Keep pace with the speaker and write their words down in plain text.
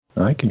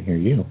I can hear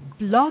you.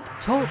 Blog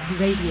Talk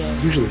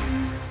Radio. Usually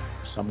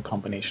some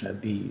combination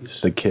of these.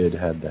 The kid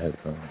had the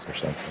headphones or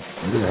something.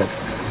 Maybe the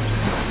headphones.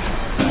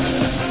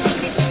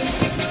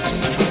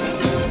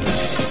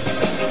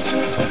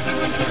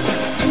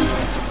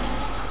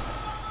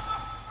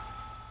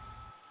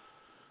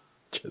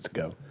 Just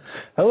go.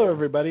 Hello,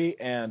 everybody,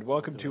 and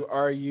welcome to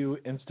RU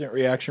Instant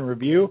Reaction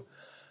Review.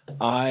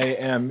 I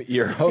am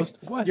your host.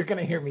 What? You're going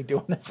to hear me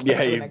doing this?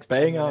 Yeah, you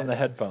bang on the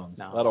headphones.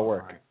 No, that'll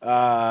work.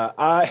 Right.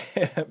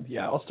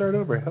 I'll start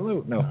over.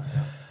 Hello. No.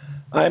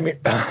 Now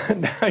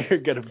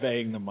you're going to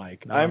bang the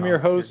mic. I'm your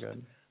host,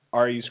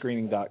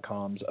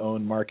 RUscreening.com's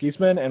own Mark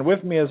Eastman, and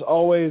with me, as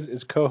always,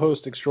 is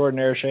co-host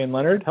extraordinaire Shane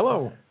Leonard.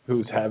 Hello.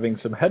 Who's having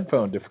some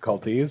headphone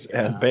difficulties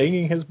and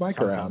banging his mic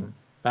around.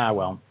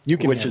 You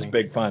can which hear is me.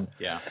 big fun.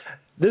 Yeah.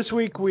 This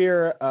week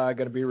we're going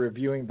to be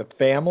reviewing The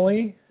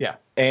Family. Yeah.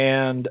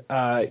 And,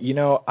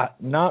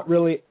 not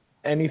really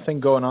anything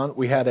going on.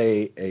 We had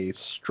a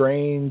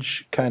strange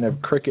kind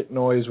of cricket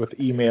noise with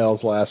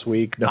emails last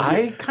week.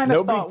 Nobody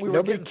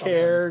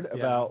cared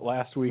about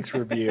last week's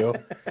review,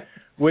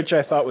 which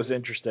I thought was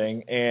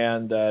interesting.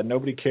 And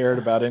nobody cared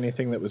about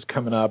anything that was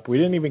coming up. We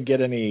didn't even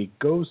get any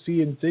go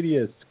see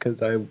Insidious because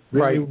I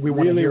really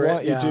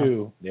want you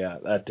to. Yeah,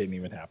 that didn't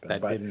even happen.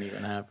 Didn't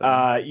even happen.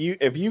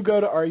 If you go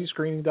to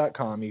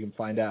RUscreening.com, you can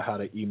find out how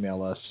to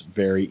email us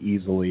very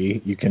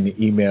easily. You can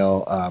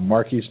email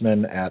Mark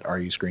Eastman at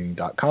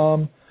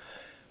RUscreening.com,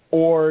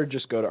 or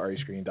just go to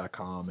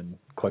RUscreening.com and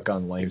click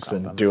on links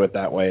and do it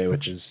that way,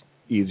 which is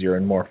easier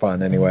and more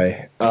fun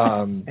anyway.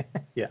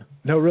 Yeah.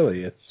 No,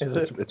 really,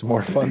 it's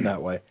more fun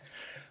that way.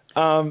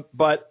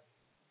 But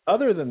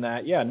other than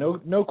that, yeah,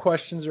 no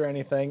questions or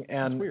anything,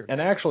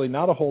 and actually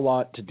not a whole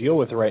lot to deal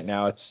with right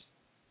now.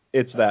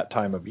 It's that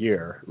time of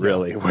year,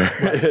 really,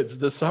 where it's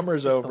the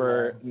summer's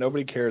over.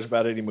 Nobody cares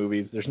about any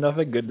movies. There's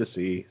nothing good to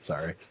see.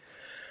 Sorry.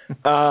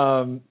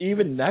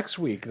 Even next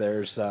week,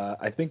 there's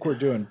I think we're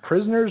doing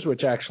Prisoners,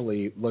 which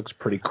actually looks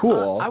pretty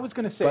cool. I was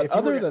going to say, but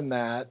other than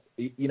that,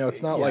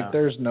 it's not like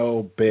there's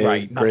no big,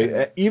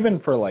 even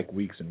for like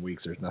weeks and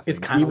weeks, there's nothing.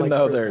 It's kind of like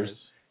Prisoners.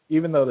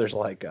 Even though there's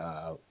like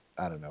I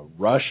don't know,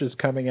 Rush is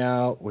coming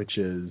out, which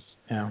is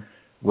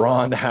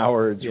Ron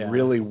Howard's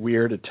really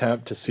weird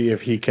attempt to see if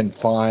he can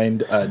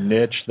find a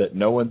niche that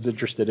no one's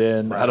interested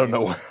in. Right. I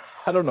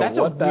don't know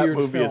what that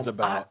movie is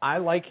about. I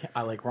like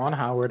Ron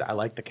Howard. I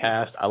like the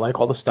cast. I like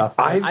all the stuff.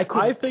 I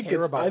think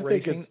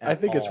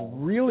it's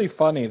really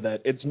funny that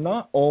it's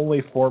not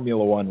only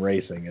Formula One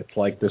racing. It's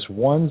like this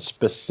one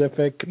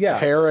specific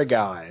pair of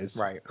guys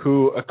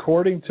who,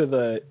 according to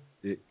the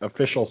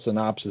official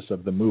synopsis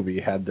of the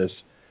movie, had this,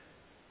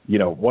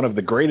 one of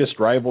the greatest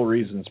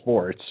rivalries in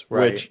sports,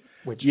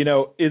 which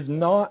is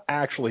not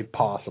actually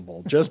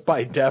possible, just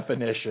by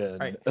definition.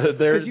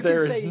 There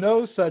is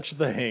no such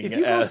thing. If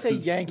you go say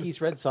Yankees,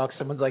 Red Sox,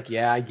 someone's like,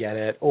 yeah, I get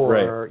it.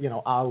 Or,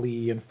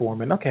 Ali and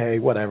Foreman, okay,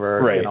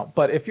 whatever. Right.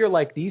 But if you're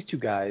like these two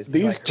guys.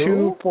 These like,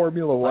 two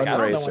Formula One I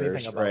don't racers. know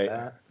anything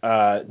about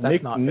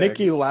that.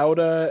 Niki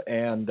Lauda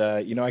and,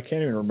 I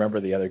can't even remember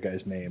the other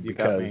guy's name.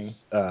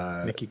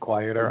 Nicky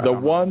Quieter. The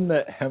one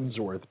that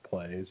Hemsworth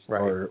plays.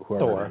 Right. Or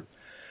whoever. Thor.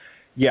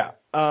 Yeah.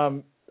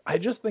 I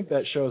just think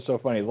that show is so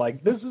funny.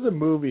 Like, this is a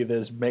movie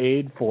that is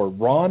made for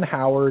Ron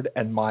Howard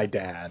and my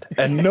dad,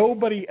 and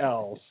nobody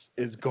else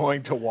is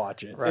going to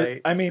watch it.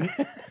 Right.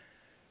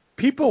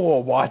 People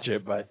will watch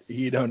it, but,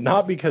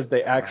 not because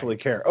they actually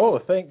care. Oh,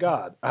 thank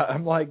God.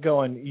 I'm like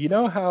going,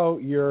 how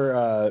you're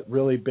a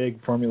really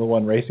big Formula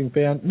One racing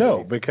fan?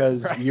 No, because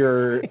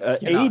you're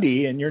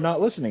 80 and you're not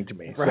listening to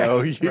me. Right.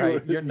 So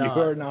you're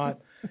not.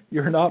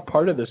 You're not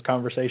part of this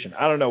conversation.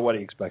 I don't know what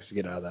he expects to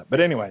get out of that. But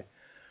anyway,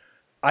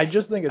 I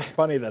just think it's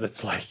funny that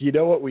it's like,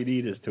 what we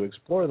need is to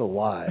explore the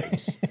lives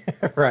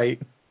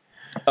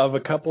of a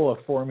couple of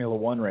Formula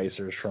One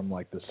racers from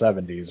like the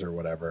 70s or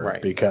whatever,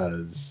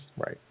 because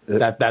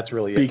that's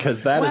really it. Because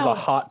that is a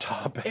hot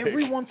topic.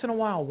 Every once in a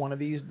while, one of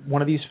these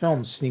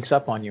films sneaks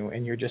up on you,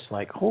 and you're just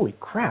like, holy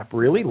crap,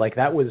 really? Like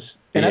that was,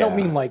 and I don't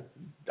mean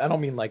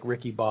like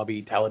Ricky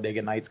Bobby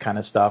Talladega Nights kind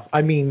of stuff.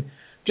 I mean,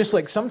 just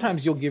like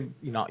sometimes you'll give,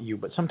 not you,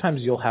 but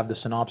sometimes you'll have the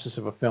synopsis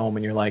of a film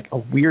and you're like, a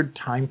weird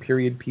time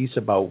period piece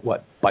about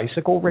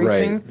bicycle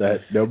racing? Right, that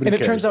nobody cares about. And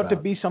it turns out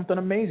to be something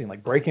amazing,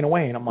 like Breaking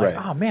Away. And I'm like,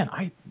 oh man,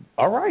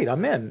 all right,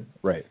 I'm in.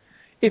 Right.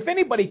 If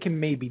anybody can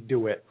maybe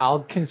do it,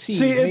 I'll concede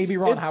maybe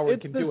Ron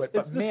Howard can do it.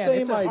 But man,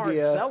 it's a hard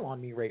sell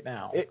on me right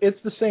now. It's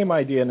the same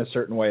idea in a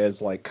certain way as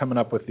like coming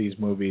up with these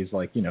movies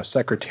like,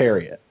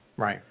 Secretariat.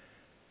 Right.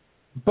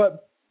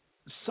 But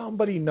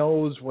somebody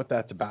knows what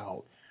that's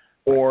about.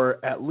 Or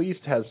at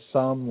least has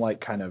some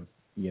like kind of,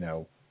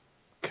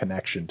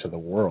 connection to the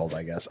world,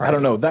 I guess. Right. I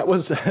don't know. That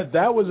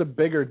was a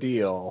bigger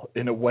deal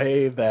in a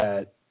way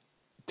that,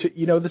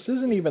 this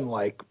isn't even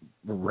like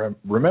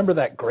remember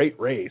that great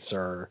race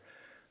or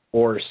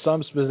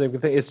some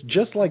specific thing. It's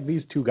just like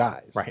these two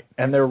guys,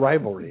 and their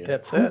rivalry.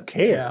 That's who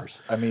cares?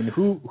 Yeah. I mean,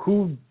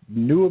 who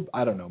knew?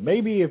 I don't know.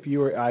 Maybe if you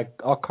were,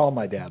 I'll call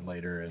my dad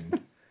later and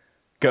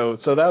go,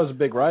 so that was a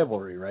big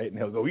rivalry, right? And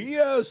he'll go,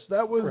 yes,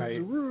 that was,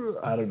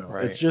 I don't know.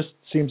 Right. It just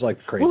seems like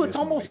crazy. Well, it's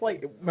almost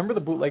like, remember the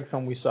bootleg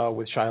film we saw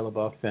with Shia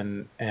LaBeouf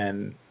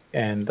and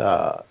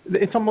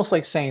it's almost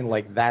like saying,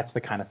 like, that's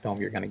the kind of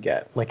film you're going to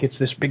get. Like, it's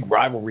this big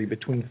rivalry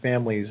between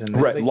families. And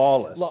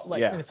lawless.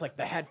 And it's like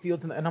the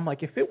Hatfields, and I'm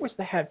like, if it was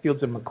the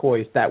Hatfields and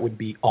McCoys, that would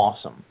be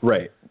awesome.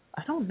 Right.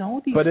 I don't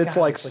know these guys. But it's guys.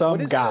 like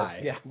some guy.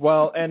 Yeah.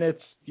 Well, and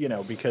it's,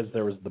 because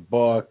there was the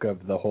book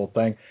of the whole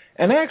thing.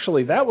 And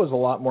actually, that was a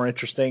lot more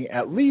interesting,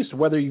 at least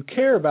whether you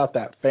care about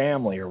that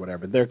family or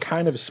whatever. They're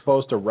kind of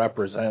supposed to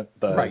represent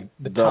the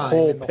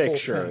whole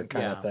picture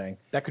kind of thing.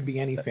 That could be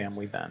any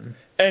family then.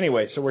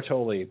 Anyway, so we're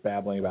totally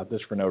babbling about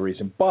this for no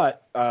reason.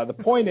 But the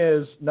point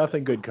is,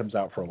 nothing good comes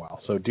out for a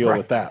while. So deal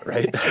with that,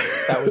 right?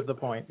 That was the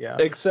point, yeah.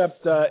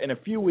 Except in a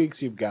few weeks,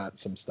 you've got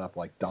some stuff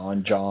like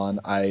Don John.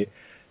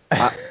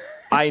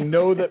 I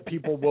know that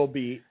people will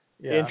be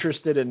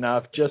interested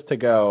enough just to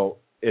go,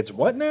 it's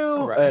what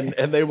now? Right.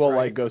 And they will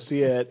like go see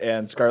it,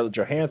 and Scarlett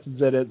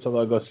Johansson's in it, so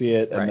they'll go see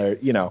it, and they're,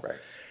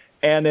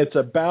 and it's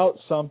about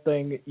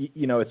something,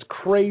 it's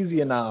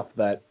crazy enough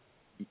that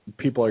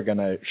people are going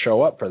to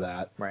show up for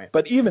that. Right.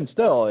 But even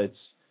still, it's,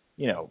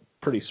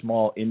 pretty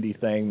small indie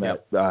thing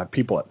that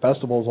people at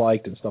festivals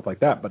liked and stuff like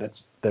that, but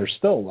there's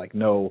still like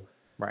no,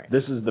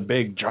 this is the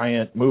big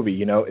giant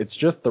movie, it's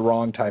just the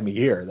wrong time of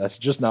year. That's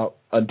just not,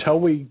 until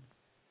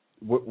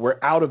we're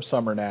out of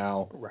summer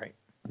now. Right.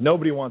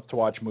 Nobody wants to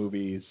watch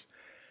movies.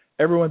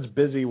 Everyone's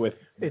busy with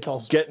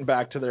getting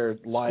back to their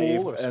life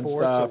and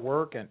sports stuff. Or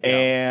work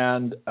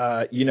and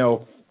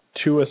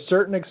to a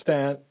certain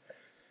extent,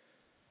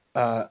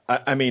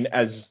 I mean,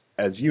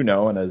 as you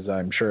know, and as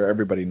I'm sure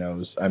everybody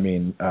knows, I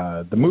mean,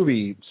 the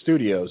movie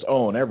studios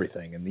own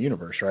everything in the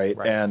universe, right?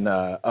 And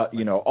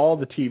all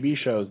the TV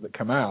shows that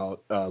come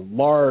out, a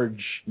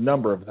large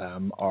number of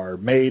them are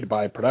made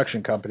by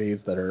production companies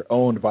that are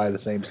owned by the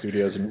same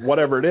studios and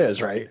whatever it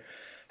is, right?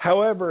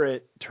 However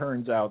it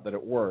turns out that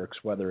it works,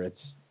 whether it's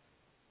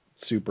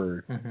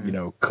super,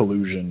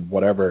 collusion,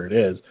 whatever it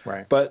is.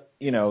 Right. But,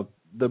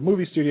 the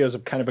movie studios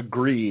have kind of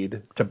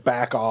agreed to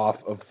back off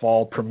of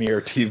fall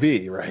premiere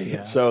TV, right?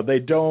 Yeah. So they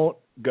don't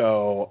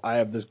go, I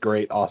have this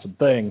great, awesome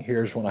thing,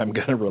 here's when I'm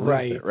going to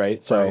release it,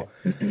 right? So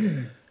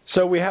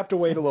so we have to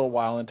wait a little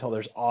while until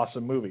there's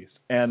awesome movies.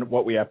 And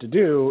what we have to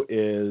do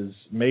is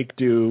make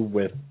do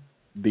with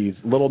these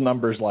little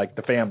numbers like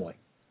The Family.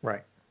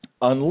 Right.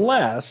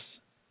 Unless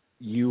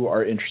you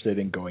are interested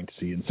in going to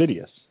see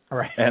Insidious.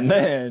 Right. And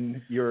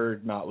then you're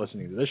not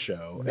listening to this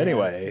show.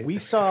 Anyway.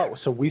 We saw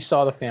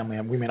The Family,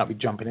 and we may not be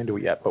jumping into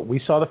it yet, but we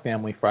saw The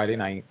Family Friday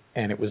night,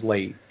 and it was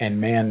late,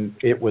 and man,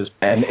 it was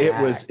packed. And it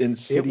was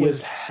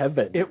Insidious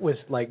heaven. It was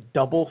like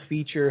double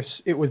features.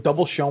 It was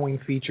double showing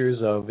features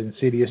of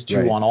Insidious 2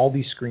 on all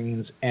these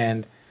screens,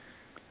 and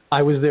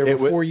I was there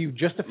before you,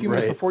 just a few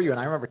minutes before you,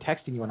 and I remember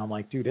texting you, and I'm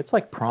like, dude, it's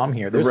like prom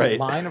here. There's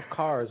a line of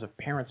cars of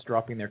parents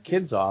dropping their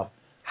kids off.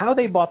 How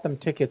they bought them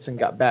tickets and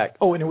got back.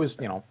 Oh, and it was,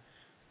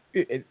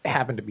 it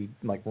happened to be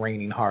like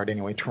raining hard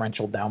anyway,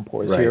 torrential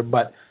downpours here,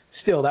 but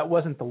still, that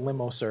wasn't the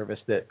limo service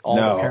that all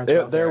the parents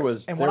were there.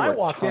 And when I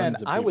walked in,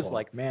 I was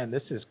like, man,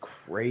 this is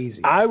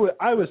crazy. I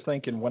was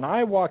thinking, when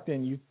I walked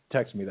in, you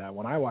texted me that.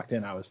 When I walked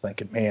in, I was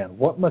thinking, man,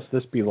 what must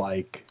this be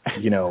like,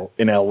 in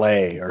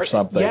L.A. or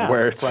something,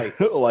 where it's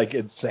like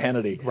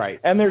insanity. Right.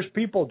 And there's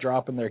people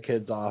dropping their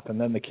kids off, and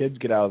then the kids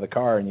get out of the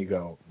car, and you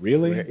go,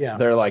 really? Yeah.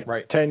 They're like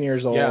 10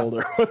 years old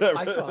or whatever.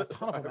 I saw a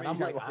ton of them, and I'm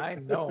like, I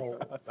know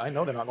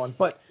they're not going.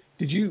 But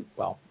did you,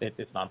 well,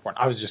 it's not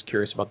important. I was just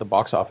curious about the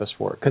box office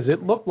for it, because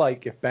it looked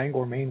like if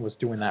Bangor, Maine was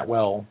doing that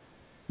well,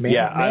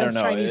 I don't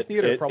know. Chinese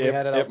theater probably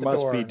had it out the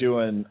door. It must be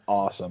doing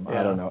awesome.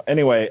 I don't know.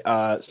 Anyway,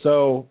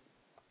 so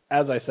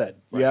as I said,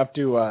 you have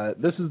to.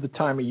 This is the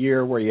time of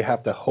year where you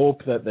have to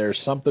hope that there's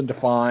something to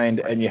find,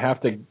 and you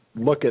have to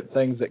look at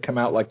things that come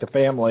out like The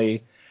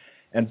Family,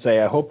 and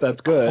say, I hope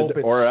that's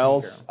good, or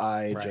else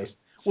I just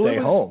stay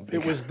home. It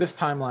was this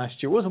time last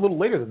year. It was a little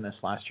later than this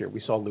last year.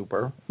 We saw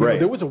Looper. Right.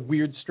 There was a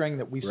weird string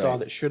that we saw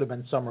that should have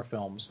been summer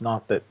films.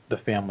 Not that The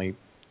Family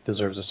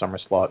deserves a summer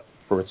slot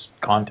for its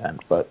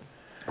content, but.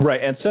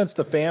 Right, and since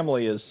The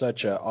Family is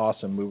such an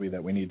awesome movie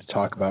that we need to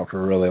talk about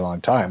for a really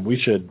long time,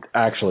 we should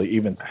actually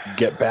even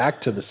get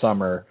back to the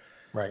summer,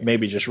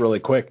 maybe just really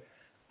quick.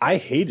 I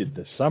hated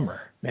this summer.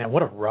 Man,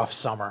 what a rough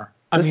summer.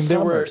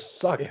 Summer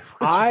sucked.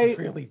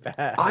 Really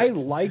bad. I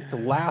liked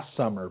last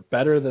summer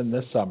better than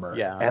this summer,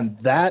 Yeah. and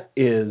that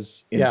is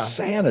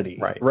insanity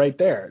right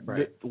there.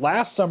 Right.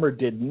 Last summer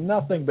did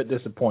nothing but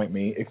disappoint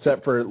me,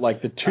 except for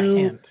like the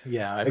two,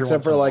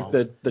 except for like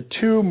the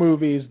two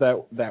movies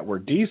that were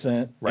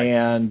decent,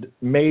 and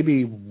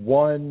maybe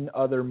one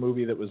other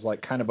movie that was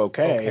like kind of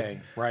okay.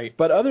 Right.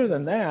 But other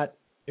than that,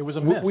 it was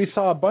a miss. We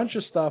saw a bunch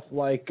of stuff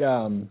like.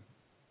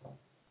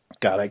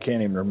 God, I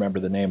can't even remember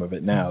the name of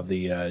it now.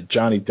 The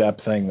Johnny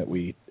Depp thing that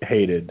we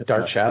hated.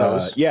 Dark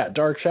Shadows.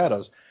 Dark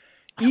Shadows.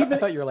 I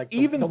thought you were like the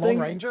Lone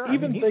Ranger.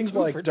 Even things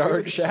like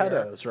Dark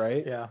Shadows,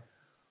 right? Yeah.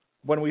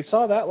 When we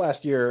saw that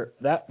last year,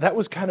 that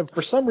was kind of,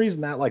 for some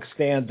reason, that like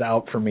stands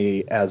out for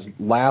me as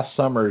last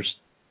summer's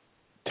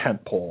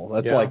tentpole.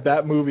 That's like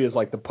that movie is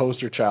like the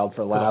poster child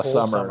for last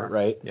summer,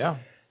 right? Yeah.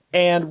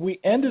 And we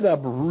ended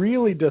up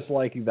really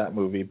disliking that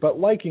movie, but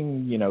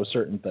liking, you know,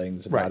 certain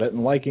things about it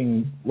and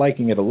liking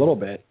it a little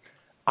bit.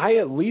 I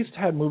at least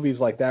had movies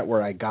like that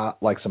where I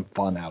got like some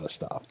fun out of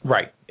stuff.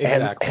 Right.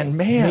 Exactly. And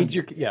man,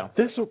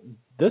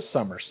 this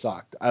summer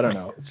sucked. I don't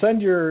know.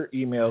 Send your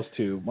emails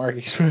to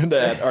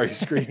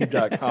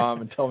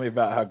markeasmond@rescreening.com and tell me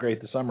about how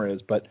great the summer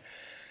is. But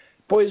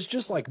boy, it's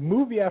just like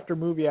movie after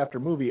movie after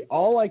movie.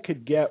 All I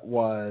could get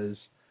was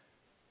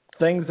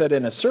things that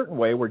in a certain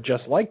way were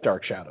just like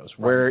Dark Shadows,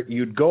 where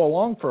you'd go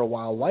along for a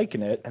while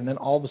liking it, and then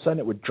all of a sudden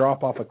it would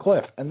drop off a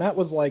cliff. And that's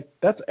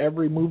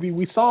every movie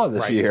we saw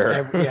this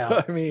year.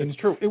 I mean, it's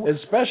true.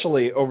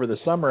 Especially over the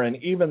summer,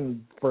 and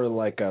even for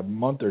like a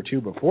month or two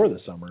before the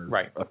summer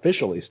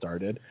officially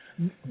started.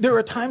 There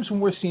are times when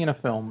we're seeing a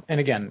film, and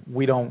again,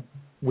 we don't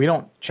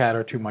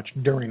chatter too much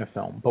during a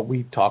film, but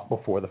we talk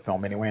before the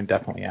film anyway, and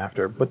definitely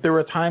after. But there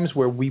are times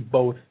where we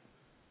both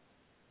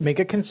make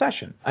a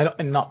concession.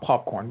 And not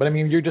popcorn, but I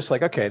mean, you're just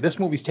like, okay, this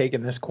movie's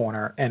taken this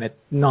corner, and it's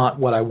not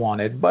what I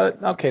wanted, but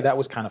okay, that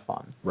was kind of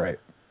fun. Right.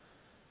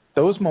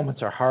 Those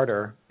moments are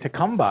harder to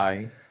come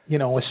by, you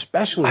know,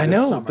 especially I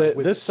know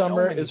this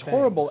summer is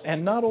horrible,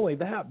 and not only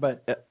that,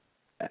 but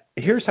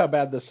here's how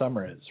bad this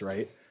summer is,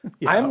 right?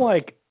 I'm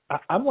like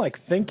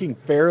thinking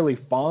fairly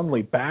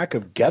fondly back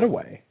of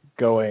Getaway,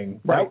 going,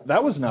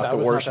 that was not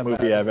the worst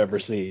movie I've ever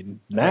seen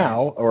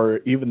now, or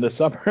even this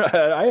summer.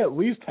 I at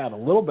least had a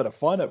little bit of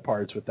fun at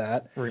parts with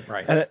that. Right.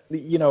 And,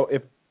 you know,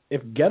 if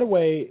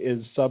Getaway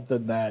is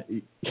something that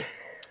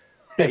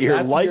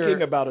you're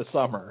liking about a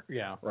summer,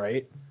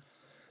 right?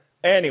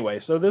 Anyway,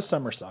 so this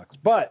summer sucks.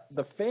 But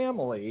The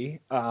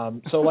Family,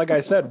 so like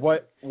I said,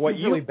 what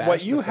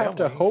you have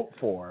to hope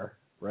for,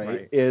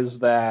 right, is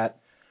that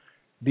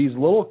these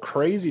little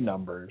crazy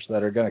numbers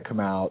that are going to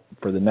come out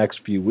for the next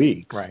few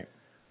weeks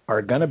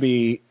are going to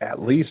be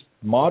at least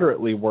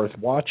moderately worth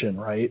watching,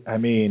 right? I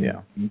mean,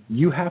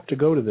 you have to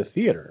go to the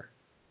theater.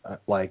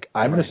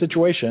 I'm in a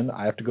situation,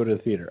 I have to go to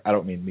the theater. I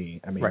don't mean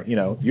me. I mean, you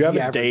know, you have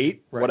a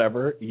date,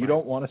 whatever. You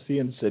don't want to see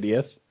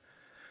Insidious,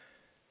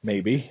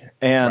 maybe.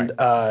 And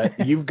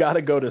you've got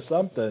to go to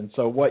something.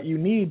 So what you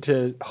need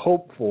to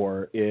hope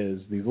for is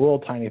these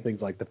little tiny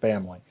things like The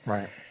Family.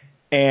 Right.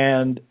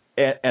 And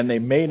they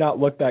may not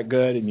look that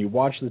good, and you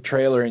watch the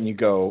trailer and you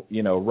go,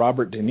 you know,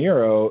 Robert De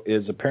Niro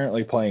is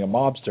apparently playing a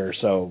mobster,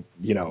 so,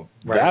 you know,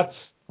 that's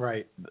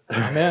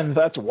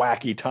that's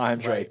wacky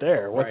times right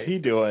there. What's he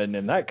doing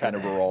in that kind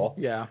of a role?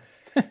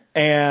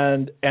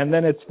 And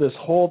then it's this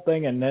whole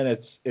thing, and then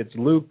it's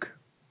Luc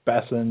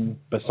Besson,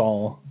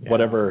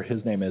 whatever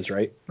his name is,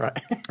 right? Right.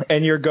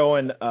 And you're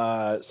going,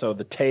 so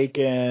The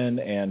Taken,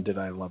 and did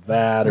I love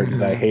that, or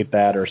did I hate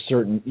that, or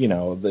certain, you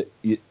know, the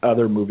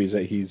other movies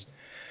that he's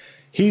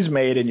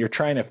made, and you're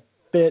trying to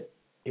fit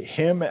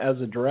him as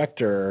a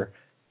director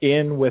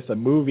in with a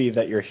movie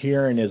that you're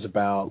hearing is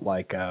about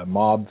like a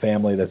mob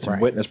family that's in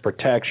witness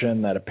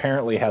protection that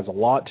apparently has a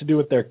lot to do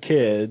with their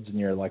kids, and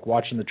you're like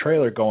watching the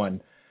trailer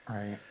going,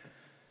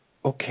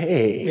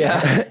 okay.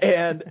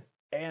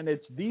 And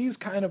it's these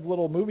kind of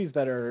little movies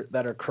that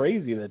are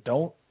crazy, that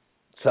don't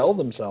sell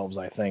themselves,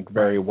 I think,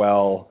 very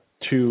well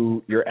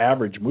to your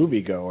average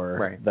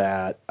moviegoer,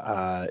 that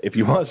if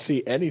you want to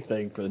see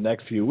anything for the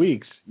next few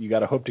weeks, you got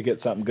to hope to get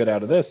something good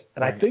out of this.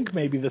 And I think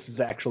maybe this is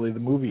actually the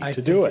movie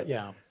to do it,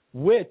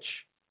 which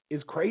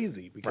is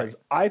crazy, because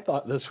I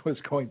thought this was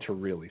going to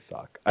really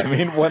suck. I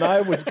mean, when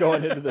I was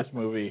going into this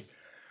movie,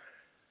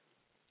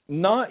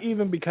 not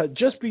even because,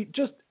 just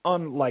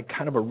on like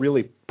kind of a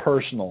really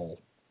personal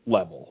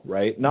level,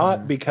 right?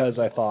 Not because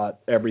I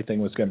thought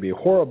everything was going to be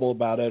horrible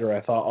about it, or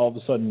I thought all of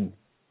a sudden,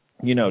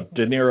 you know,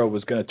 De Niro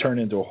was going to turn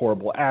into a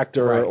horrible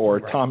actor,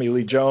 or Tommy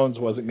Lee Jones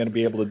wasn't going to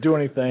be able to do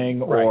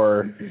anything,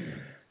 or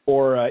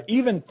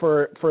even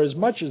for as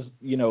much as,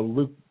 you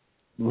know,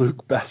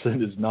 Luc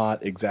Besson is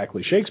not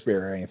exactly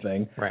Shakespeare or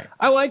anything.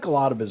 I like a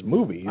lot of his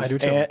movies. I do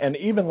too. And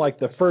even like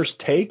the first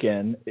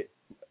Taken,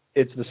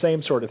 it's the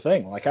same sort of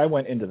thing. Like I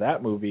went into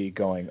that movie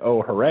going,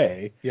 oh,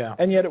 hooray.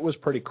 And yet it was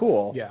pretty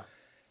cool.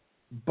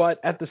 But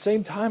at the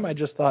same time, I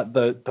just thought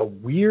the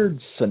weird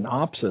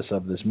synopsis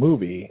of this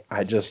movie,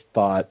 I just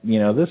thought, you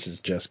know, this is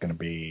just going to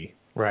be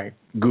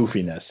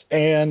goofiness.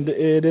 And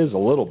it is a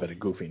little bit of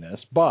goofiness,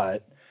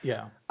 but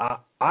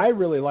I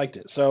really liked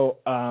it. So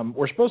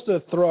we're supposed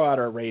to throw out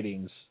our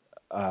ratings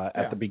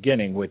at the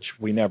beginning, which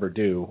we never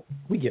do.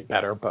 We get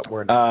better, but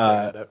we're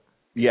not good at it.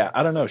 Yeah,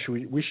 I don't know.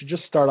 We should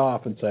just start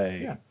off and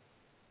say,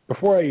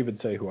 before I even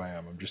say who I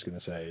am, I'm just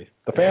going to say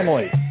The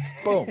Family.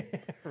 Boom.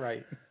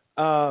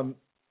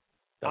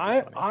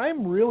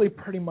 I'm really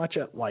pretty much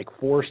at like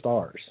 4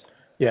 stars.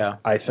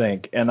 I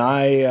think. And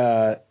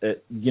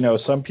you know,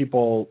 some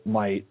people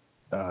might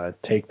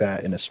take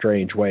that in a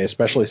strange way,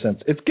 especially since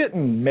it's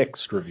getting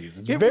mixed reviews.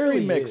 It's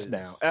very really mixed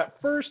now. At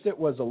first, it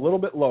was a little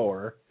bit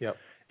lower.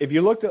 If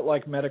you looked at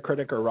like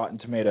Metacritic or Rotten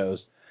Tomatoes,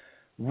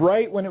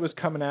 right when it was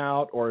coming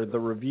out, or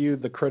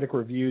the critic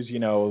reviews,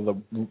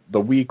 the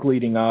week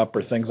leading up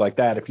or things like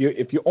that, if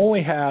you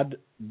only had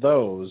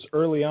those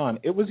early on,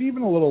 it was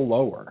even a little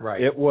lower.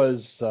 Right. It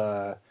was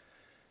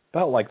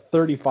about like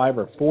 35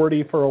 or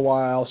 40 for a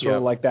while, sort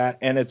of like that.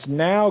 And it's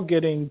now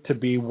getting to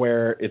be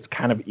where it's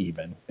kind of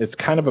even. It's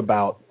kind of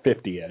about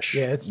 50-ish.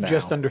 Yeah, it's now.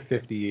 just under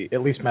 50.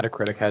 At least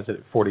Metacritic has it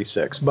at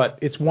 46. But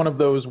it's one of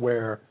those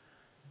where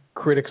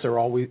critics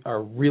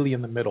are really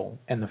in the middle,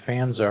 and the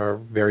fans are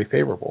very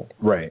favorable.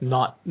 Right.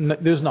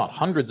 There's not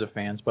hundreds of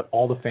fans, but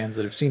all the fans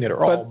that have seen it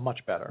are all much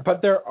better.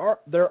 But there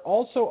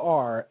also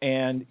are,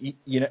 and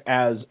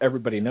as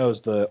everybody knows,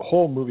 the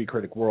whole movie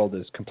critic world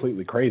is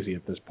completely crazy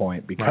at this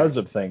point because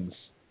of things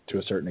to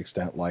a certain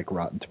extent like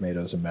Rotten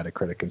Tomatoes and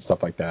Metacritic and stuff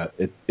like that.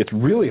 It's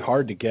really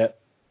hard to get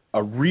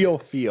a real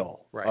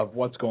feel of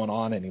what's going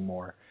on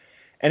anymore.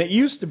 And it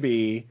used to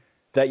be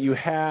that you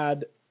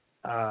had,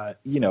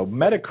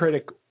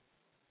 Metacritic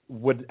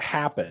would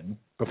happen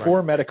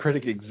before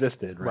Metacritic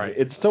existed, right?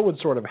 It still would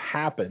sort of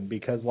happen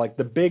because, like,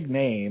 the big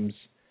names,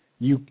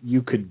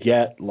 you could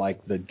get,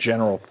 like, the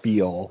general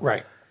feel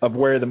of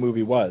where the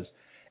movie was.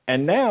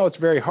 And now it's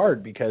very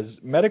hard because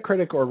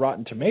Metacritic or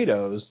Rotten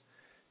Tomatoes,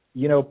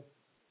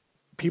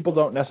 people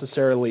don't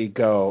necessarily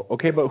go,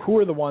 okay, but who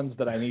are the ones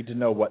that I need to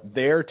know what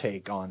their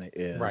take on it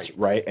is,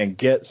 right? And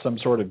get some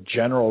sort of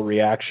general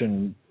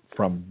reaction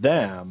from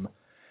them.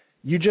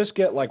 You just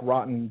get, like,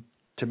 Rotten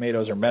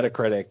Tomatoes or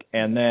Metacritic,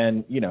 and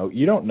then you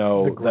don't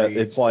know that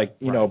it's like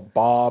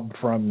Bob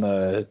from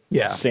the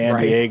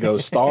San Diego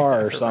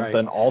Star or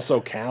something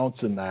also counts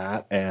in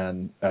that,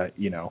 and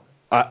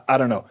I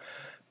don't know,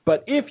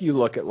 but if you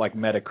look at like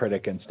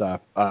Metacritic and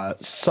stuff,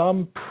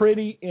 some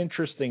pretty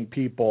interesting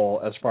people,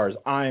 as far as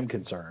I'm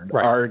concerned,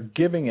 are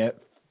giving it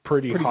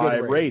pretty high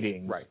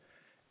ratings,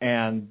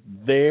 and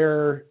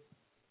their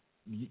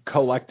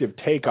collective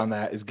take on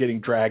that is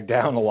getting dragged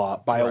down a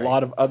lot by a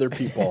lot of other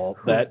people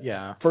that,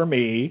 for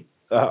me,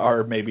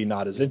 are maybe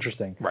not as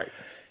interesting. Right.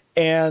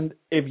 And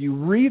if you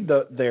read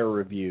their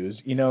reviews,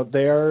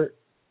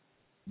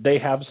 they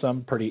have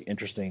some pretty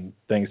interesting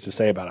things to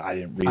say about it. I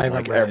didn't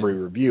read every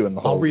review in the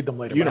whole read them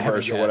later,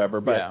 universe or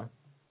whatever, but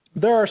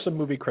there are some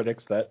movie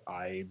critics that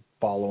I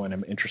follow and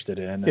am interested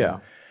in.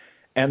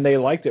 And they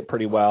liked it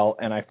pretty well,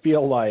 and I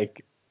feel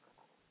like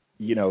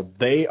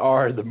they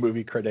are the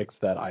movie critics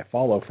that I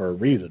follow for a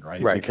reason,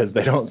 right? Because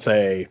they don't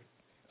say,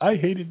 I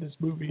hated this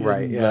movie.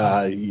 Right,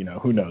 and,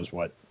 who knows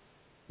what.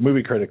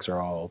 Movie critics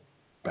are all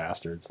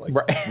bastards like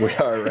we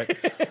are, right?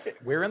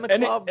 We're in the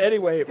club.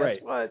 Anyway,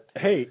 guess what?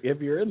 Hey,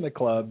 if you're in the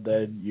club,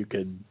 then you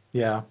could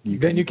then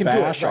you can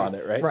bash do it, on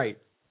it, right?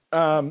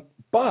 Right.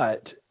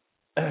 But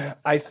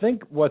I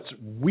think what's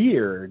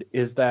weird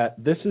is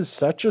that this is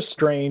such a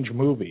strange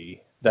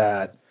movie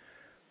that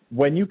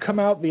when you come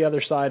out the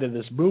other side of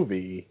this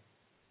movie,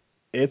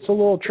 it's a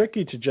little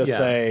tricky to just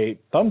say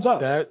thumbs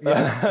up.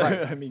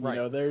 I mean,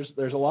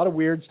 there's a lot of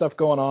weird stuff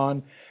going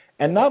on,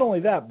 and not only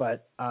that,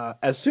 but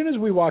as soon as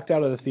we walked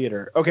out of the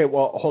theater, okay,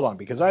 well, hold on,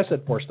 because I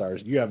said 4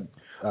 stars. You have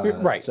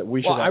So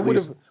we should. Well, I would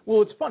have.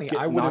 Well, it's funny.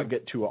 I would not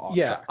get too off.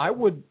 Yeah, track. I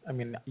would. I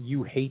mean,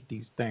 you hate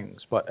these things,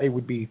 but it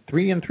would be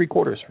 3 3/4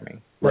 for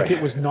me. Like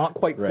it was not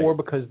quite 4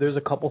 because there's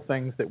a couple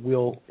things that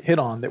we'll hit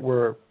on that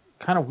were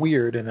kind of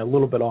weird and a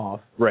little bit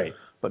off. Right.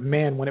 But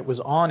man, when it was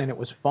on and it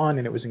was fun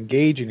and it was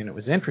engaging and it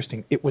was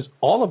interesting, it was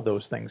all of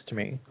those things to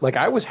me. Like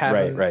I was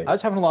having, I was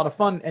having a lot of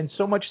fun, and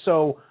so much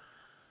so.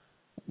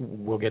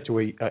 We'll get to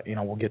it.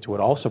 We'll get to it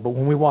also. But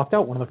when we walked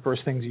out, one of the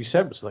first things you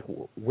said was like,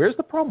 "Where's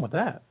the problem with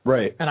that?"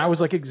 Right. And I was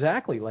like,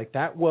 "Exactly. Like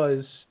that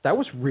was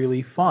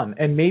really fun."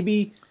 And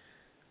maybe,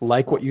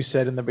 like what you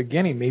said in the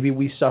beginning, maybe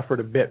we suffered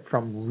a bit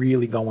from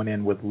really going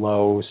in with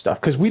low stuff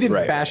because we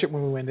didn't bash it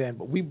when we went in,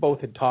 but we both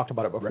had talked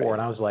about it before,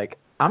 and I was like,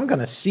 "I'm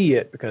gonna see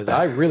it because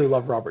I really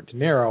love Robert De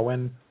Niro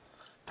and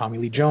Tommy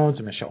Lee Jones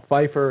and Michelle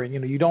Pfeiffer, and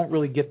you don't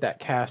really get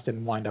that cast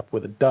and wind up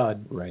with a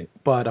dud." Right.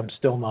 But I'm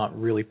still not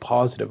really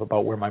positive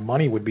about where my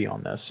money would be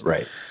on this.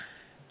 Right.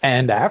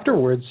 And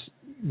afterwards,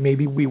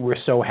 maybe we were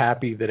so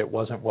happy that it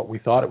wasn't what we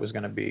thought it was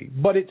going to be.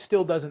 But it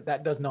still doesn't.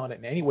 That does not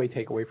in any way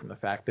take away from the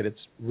fact that it's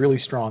really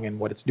strong in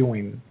what it's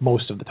doing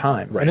most of the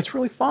time, and it's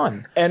really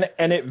fun. And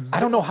it. I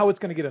don't know how it's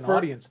going to get an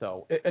audience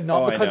though, and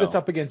not because it's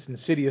up against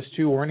Insidious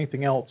 2 or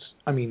anything else.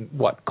 I mean,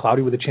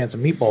 Cloudy with a Chance of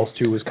Meatballs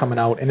 2 is coming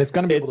out, and it's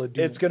going to be able to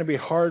do. It's going to be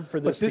hard for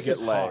this to get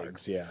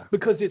legs,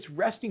 because it's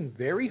resting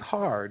very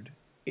hard.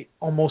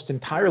 Almost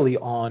entirely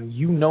on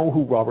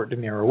who Robert De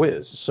Niro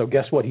is. So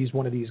guess what? He's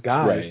one of these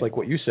guys, like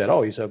what you said.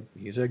 Oh,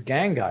 he's a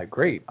gang guy.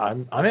 Great,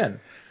 I'm in.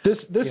 This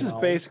is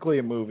basically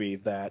a movie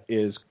that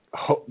is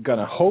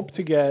gonna hope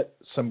to get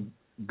some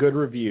good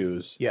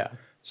reviews. Yeah.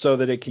 So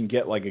that it can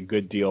get like a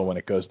good deal when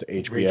it goes to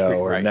HBO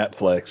or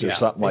Netflix or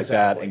something like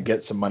that, and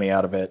get some money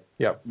out of it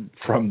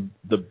from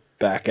the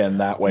back end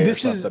that way or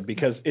something.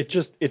 Because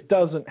it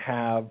doesn't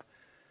have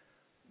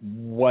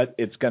what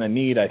it's going to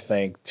need, I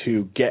think,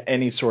 to get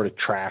any sort of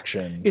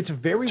traction. It's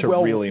very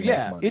really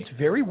make money. It's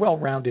very well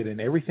rounded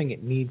in everything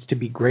it needs to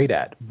be great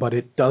at, but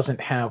it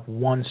doesn't have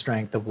one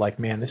strength of like,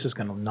 man, this is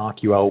going to knock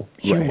you out,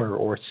 humor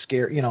or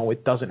scare.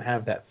 It doesn't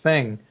have that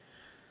thing.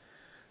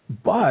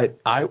 But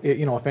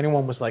if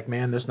anyone was like,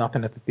 man, there's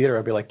nothing at the theater,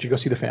 I'd be like, did you go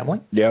see The Family?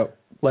 Yep.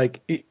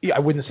 Like, I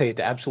wouldn't say it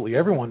to absolutely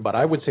everyone, but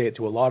I would say it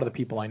to a lot of the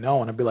people I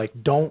know, and I'd be like,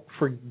 don't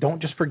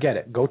just forget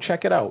it. Go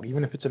check it out,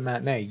 even if it's a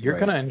matinee. You're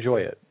going to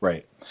enjoy it.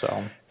 Right.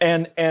 So.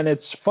 And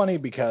it's funny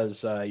because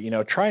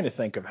trying to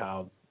think of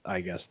how I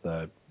guess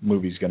the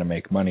movie's going to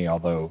make money,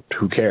 although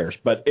who cares?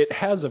 But it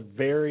has a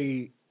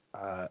very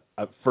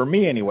for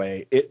me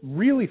anyway, it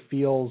really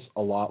feels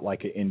a lot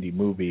like an indie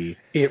movie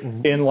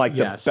in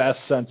the best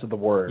sense of the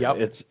word.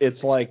 Yep.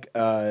 It's like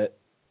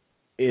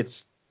it's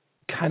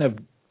kind of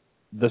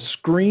the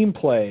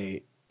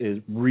screenplay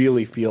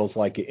really feels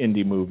like an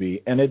indie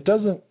movie, and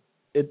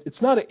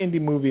it's not an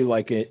indie movie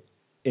like it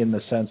in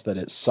the sense that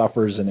it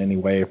suffers in any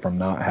way from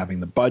not having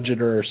the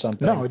budget or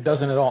something. No, it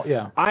doesn't at all.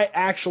 Yeah. I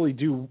actually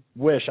do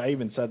wish, I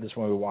even said this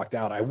when we walked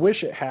out, I wish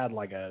it had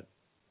like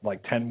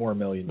 $10 more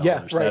million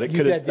that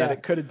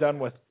it could have done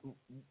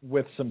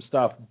with some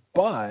stuff.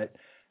 But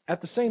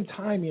at the same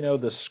time,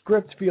 the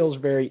script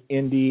feels very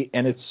indie,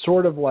 and it's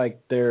sort of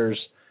like there's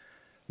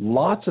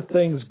lots of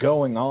things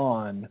going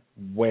on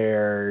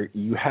where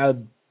you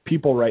had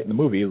people writing the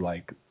movie,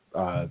 like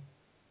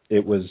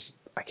it was,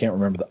 I can't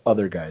remember the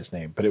other guy's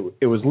name, but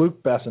it was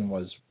Luc Besson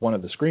was one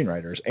of the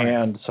screenwriters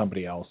and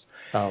somebody else.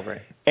 Oh,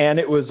 right. And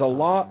it was a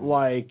lot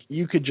like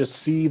you could just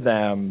see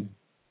them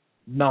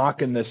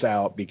knocking this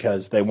out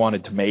because they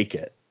wanted to make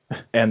it,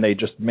 and they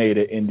just made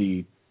an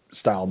indie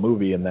style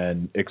movie, and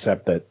then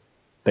except that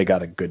they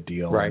got a good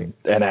deal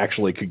and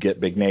actually could get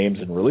big names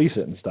and release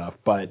it and stuff.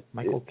 But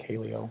Michael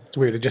Kaleo. It's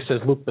weird. It just says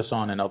Luc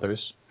Besson and others.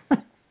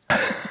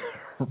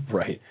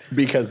 Right,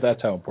 because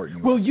that's how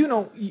important. Well,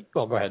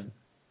 go ahead.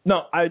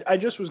 No, I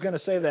just was going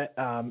to say that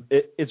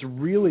it's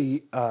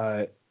really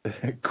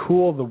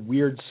cool, the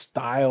weird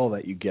style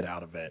that you get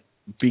out of it,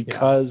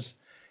 because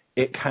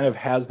it kind of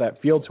has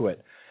that feel to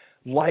it.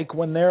 Like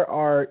when there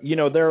are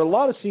a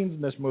lot of scenes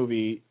in this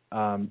movie,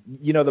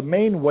 the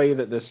main way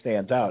that this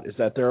stands out is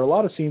that there are a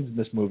lot of scenes in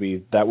this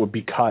movie that would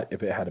be cut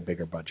if it had a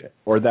bigger budget,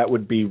 or that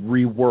would be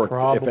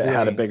reworked if it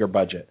had a bigger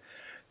budget.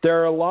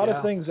 There are a lot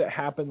of things that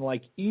happen,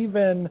 like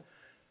even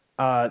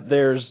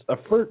there's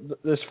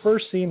this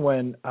first scene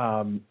when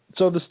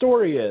so the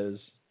story is,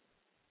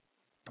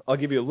 I'll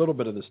give you a little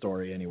bit of the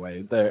story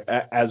anyway.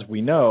 As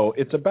we know,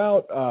 it's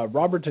about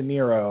Robert De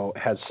Niro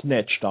has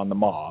snitched on the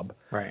mob,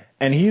 right?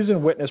 And he's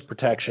in witness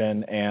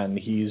protection, and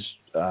he's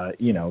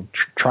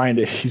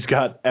he's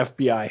got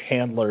FBI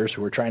handlers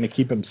who are trying to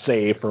keep him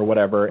safe or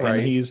whatever,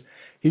 and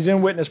he's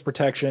in witness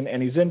protection,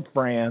 and he's in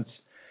France,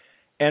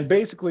 and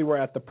basically we're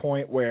at the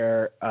point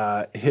where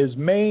his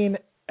main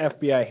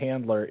FBI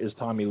handler is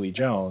Tommy Lee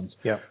Jones,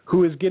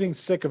 who is getting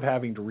sick of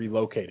having to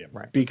relocate him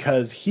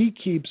because he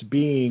keeps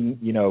being,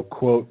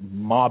 quote,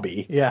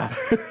 mobby. Yeah.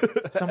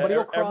 Somebody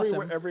will cross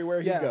him.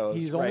 Everywhere he goes.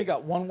 He's only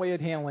got one way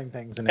of handling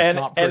things, and it's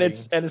not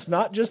pretty. And it's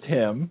not just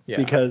him,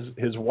 because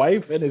his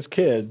wife and his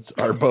kids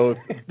are both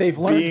They've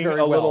learned being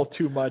very a well. little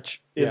too much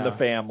in the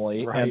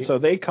family, and so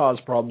they cause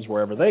problems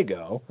wherever they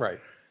go. Right.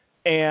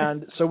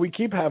 And so we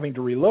keep having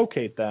to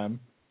relocate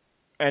them.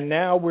 And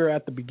now we're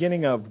at the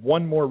beginning of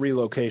one more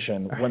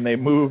relocation when they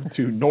move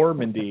to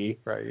Normandy,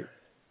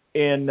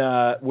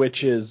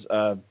 which is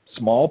a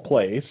small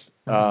place.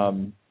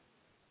 And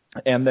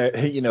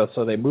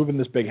so they move in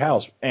this big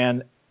house.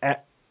 And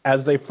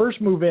as they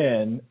first move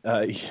in,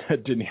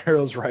 De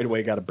Niro's right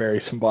away got to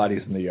bury some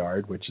bodies in the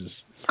yard, which is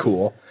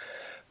cool.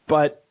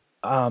 But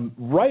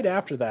right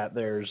after that,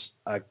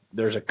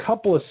 there's a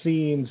couple of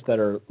scenes that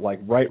are like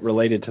right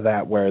related to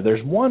that, where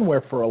there's one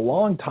where for a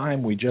long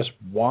time we just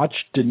watched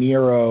De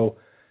Niro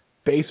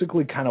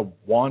basically kind of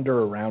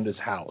wander around his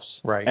house.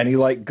 Right. And he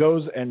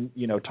goes and,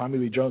 Tommy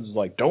Lee Jones is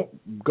like,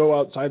 don't go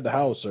outside the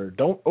house, or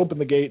don't open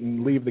the gate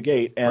and leave the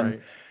gate. And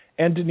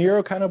De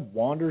Niro kind of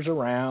wanders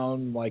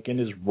around like in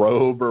his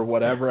robe or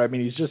whatever. I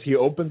mean, he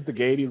opens the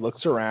gate, he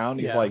looks around,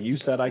 he's like, you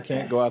said I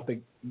can't go out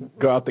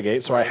the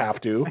gate, so I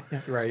have to.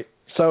 Right.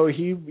 So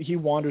he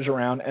wanders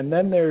around, and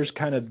then there's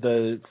kind of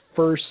the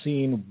first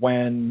scene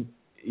when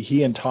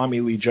he and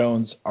Tommy Lee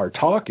Jones are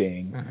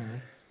talking,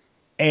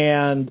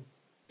 and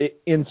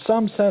in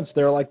some sense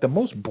they're like the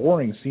most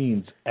boring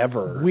scenes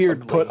ever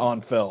put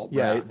on film.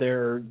 Right?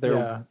 They're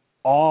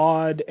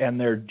odd, and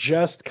they're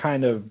just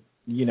kind of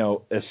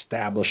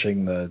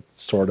establishing the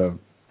sort of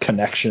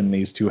connection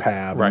these two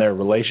have and their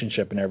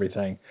relationship and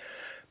everything.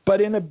 But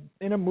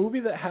in a movie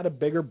that had a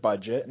bigger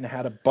budget and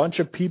had a bunch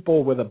of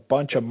people with a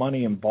bunch of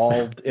money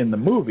involved in the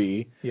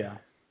movie,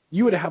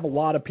 you would have a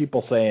lot of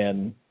people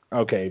saying,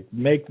 okay,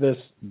 make this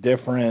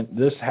different.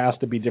 This has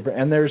to be different.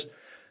 And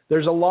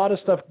there's a lot of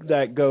stuff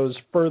that goes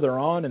further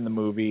on in the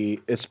movie,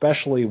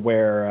 especially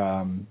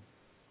where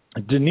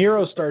De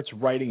Niro starts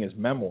writing his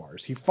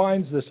memoirs. He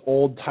finds this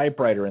old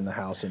typewriter in the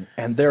house,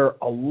 and there are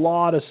a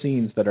lot of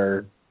scenes that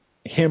are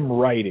him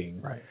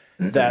writing. Right.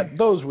 that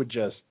those would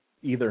just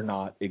either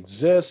not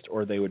exist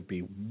or they would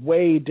be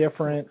way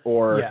different,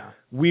 or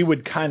we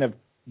would kind of,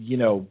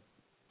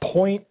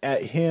 point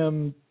at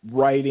him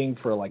writing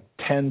for like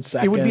 10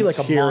 seconds. It would be like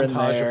a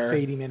montage of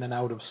fading in and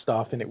out of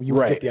stuff, and you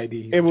would get the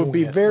idea. It would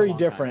be very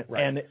different,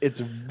 and it's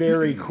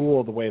very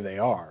cool the way they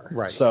are.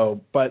 Right.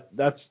 So, but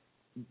that's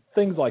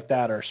things like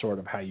that are sort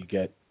of how you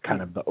get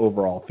kind of the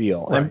overall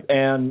feel. Right.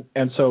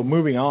 And so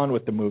moving on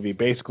with the movie,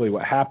 basically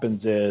what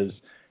happens is,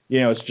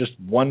 it's just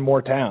one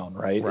more town,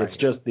 right? It's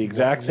just the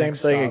exact same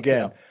thing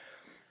again.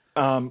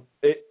 Yeah.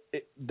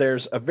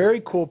 There's a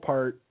very cool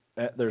part.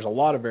 There's a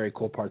lot of very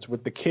cool parts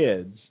with the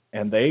kids,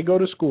 and they go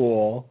to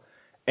school,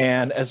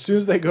 and as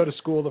soon as they go to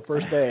school the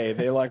first day,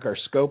 they like are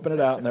scoping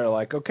it out, and they're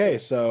like, okay,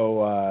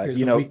 so here's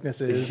the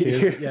weaknesses.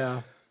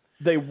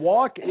 They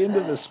walk into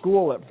the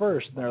school at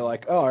first, and they're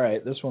like, oh, all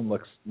right, this one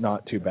looks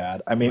not too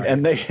bad. I mean,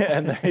 and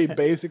they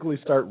basically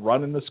start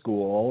running the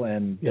school,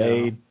 and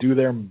they do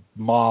their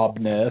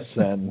mobness,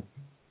 and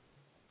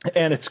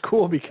it's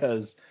cool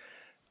because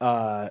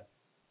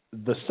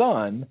the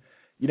son,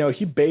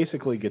 he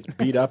basically gets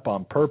beat up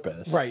on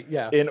purpose,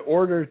 in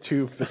order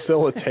to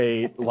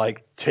facilitate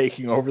like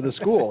taking over the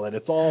school, and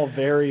it's all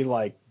very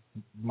like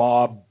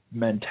mob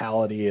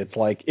mentality. It's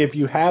like if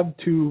you have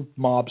two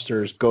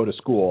mobsters go to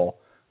school,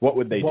 what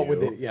would they do?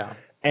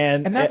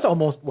 And that's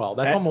almost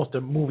almost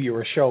a movie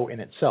or a show in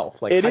itself.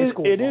 Like it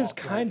is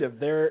kind of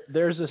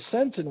there's a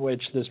sense in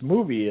which this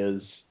movie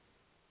is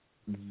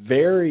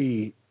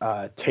very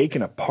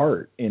taken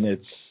apart in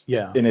its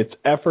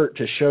effort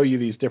to show you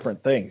these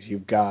different things.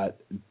 You've got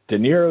De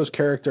Niro's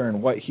character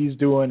and what he's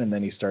doing, and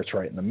then he starts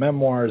writing the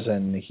memoirs,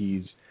 and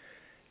he's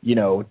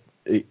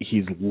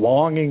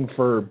longing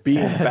for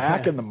being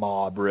back in the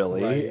mob,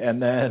 really,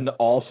 and then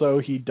also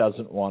he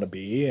doesn't want to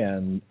be,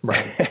 and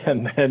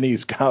then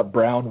he's got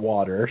brown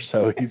water,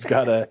 so he's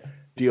got to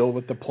deal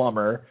with the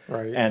plumber,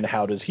 and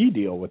how does he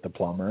deal with the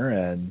plumber,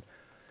 and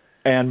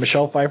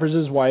Michelle Pfeiffer's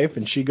his wife,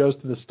 and she goes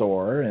to the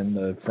store, and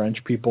the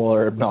French people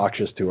are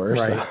obnoxious to her.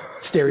 So.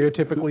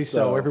 Stereotypically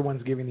so.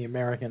 Everyone's giving the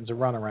Americans a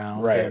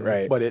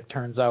runaround. But it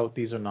turns out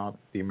these are not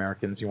the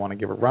Americans you want to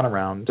give a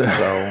runaround.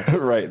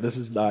 So. This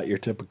is not your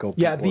typical.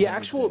 Yeah, the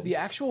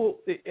actual.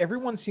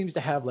 Everyone seems to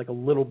have like a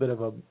little bit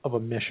of a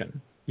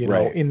mission,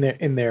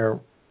 in their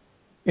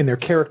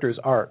character's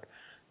arc.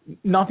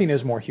 Nothing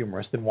is more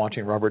humorous than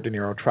watching Robert De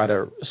Niro try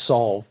to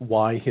solve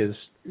why his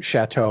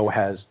chateau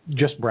has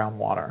just brown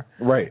water.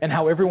 Right. And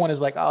how everyone is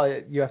like,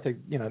 oh, you have to,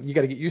 you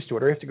got to get used to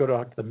it, or you have to go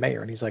talk to the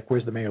mayor. And he's like,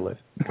 where's the mayor live?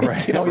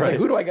 Right. He's like,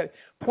 who do I got?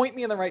 Point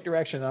me in the right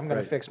direction, and I'm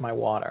going to fix my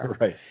water.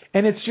 Right.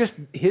 And it's just,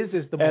 his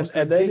is the most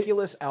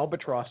ridiculous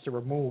albatross to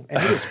remove.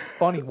 And it is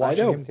funny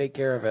watching him take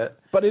care of it.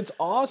 But it's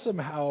awesome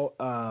how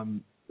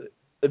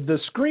the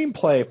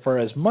screenplay, for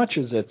as much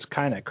as it's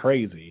kind of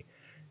crazy,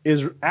 is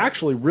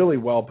actually really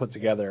well put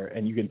together,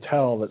 and you can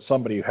tell that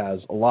somebody who has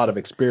a lot of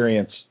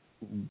experience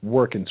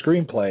working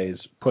screenplays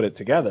put it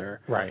together.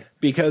 Right.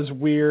 Because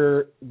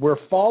we're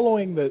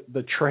following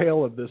the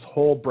trail of this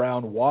whole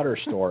brown water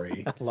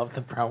story. I love the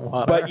brown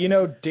water. But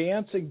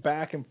dancing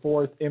back and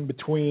forth in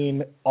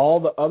between all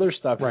the other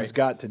stuff he's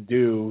got to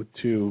do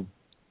to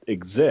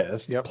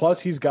exist. Yep. Plus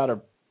he's got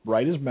to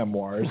write his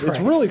memoirs. Right.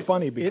 It's really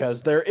funny because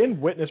they're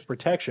in witness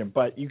protection,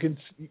 but you can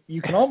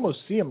almost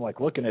see him like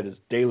looking at his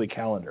daily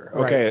calendar.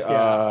 Okay,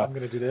 I'm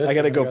going to do this. I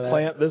got to go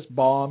plant this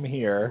bomb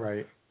here.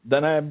 Right.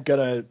 Then I'm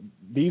gonna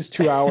these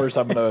 2 hours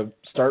I'm gonna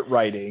start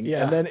writing.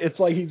 Yeah. And then it's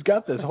like he's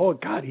got this whole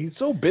he's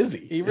so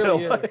busy. He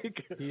really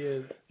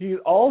is. He is.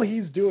 All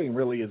he's doing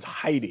really is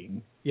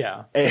hiding.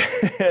 Yeah.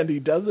 And he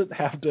doesn't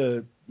have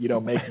to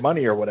make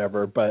money or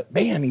whatever. But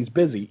man, he's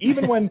busy.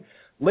 Even when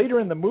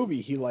later in the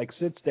movie, he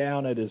sits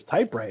down at his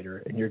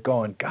typewriter, and you're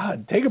going,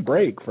 God, take a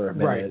break for a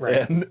minute.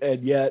 Right.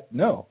 And yet,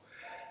 no.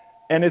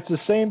 And it's the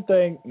same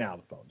thing. Now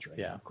the phone's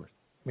ringing. Yeah, of course.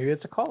 Maybe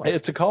it's a caller.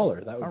 It's a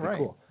caller. That would be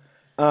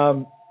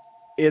cool.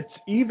 It's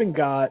even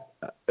got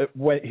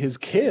what his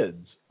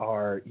kids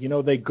are.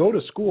 They go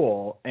to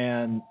school,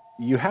 and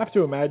you have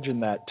to imagine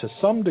that to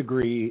some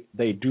degree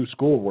they do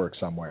schoolwork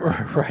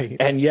somewhere. Right.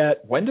 And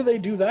yet, when do they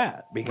do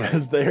that?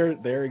 Because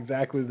they're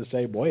exactly the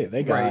same way.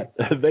 They got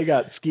they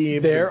got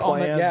schemes, and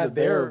plans,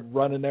 they're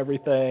running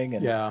everything.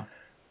 And,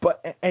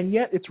 and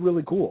yet it's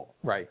really cool.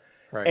 Right.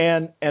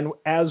 And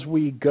as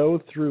we go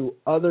through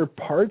other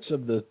parts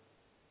of the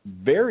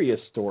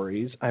various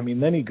stories, I mean,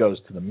 then he goes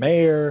to the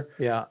mayor.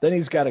 Yeah. Then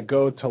he's got to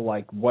go to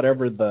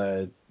whatever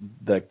the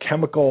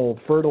chemical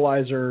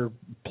fertilizer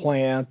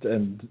plant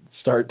and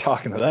start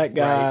talking to that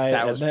guy. Right.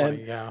 That was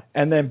funny. Yeah.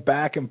 And then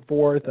back and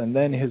forth, and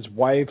then his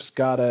wife's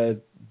got to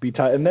be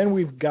tied. And then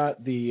we've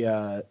got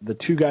the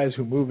two guys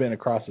who move in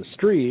across the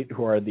street,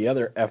 who are the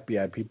other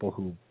FBI people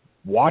who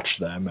watch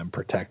them and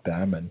protect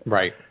them, and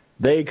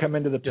they come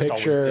into the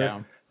picture.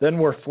 Always, Then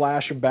we're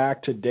flashing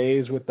back to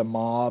days with the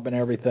mob and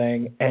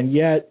everything, and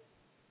yet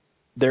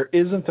there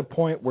isn't a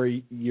point where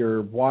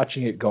you're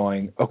watching it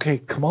going, okay,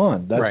 come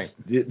on,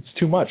 it's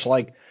too much. A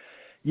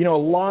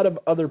lot of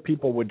other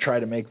people would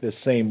try to make this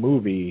same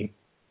movie,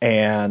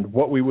 and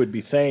what we would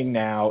be saying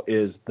now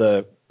is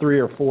the 3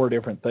 or 4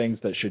 different things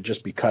that should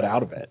just be cut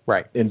out of it.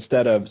 Right.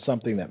 Instead of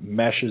something that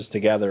meshes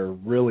together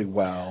really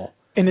well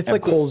and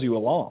like pulls you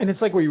along. And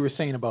it's like what you were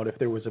saying about if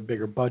there was a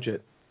bigger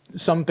budget,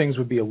 some things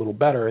would be a little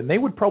better, and they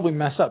would probably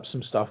mess up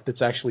some stuff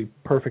that's actually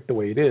perfect the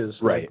way it is.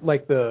 Right.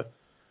 Like the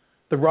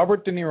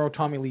Robert De Niro,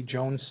 Tommy Lee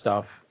Jones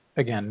stuff,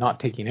 again, not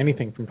taking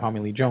anything from Tommy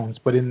Lee Jones,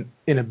 but in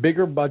a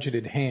bigger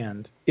budgeted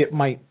hand, it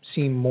might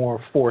seem more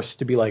forced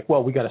to be like,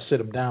 well, we got to sit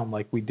them down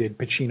like we did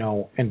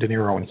Pacino and De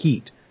Niro in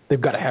Heat.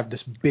 They've got to have this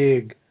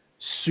big,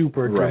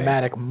 super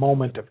dramatic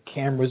moment of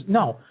cameras.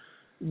 No,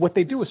 what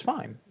they do is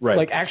fine. Right.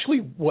 Like, actually,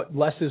 what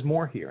less is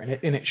more here,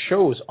 and it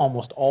shows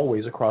almost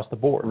always across the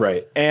board.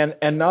 Right.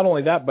 And not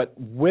only that, but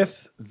with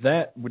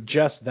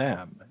just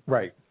them.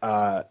 Right.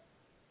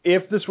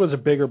 If this was a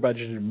bigger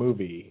budgeted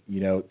movie,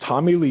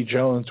 Tommy Lee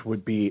Jones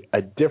would be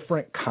a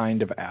different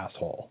kind of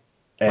asshole.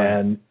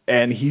 And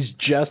he's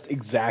just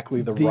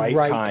exactly the right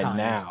kind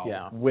now.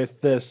 Yeah. With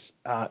this,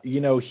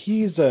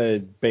 he's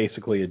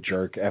basically a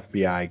jerk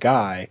FBI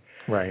guy.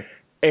 Right.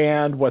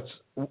 And what's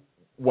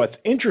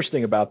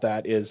interesting about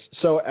that is,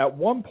 so at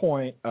one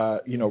point,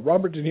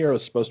 Robert De Niro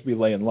is supposed to be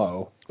laying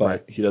low,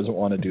 but he doesn't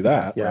want to do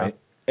that, right?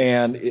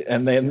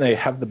 And then they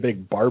have the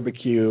big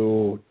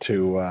barbecue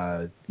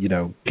to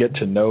get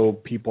to know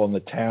people in the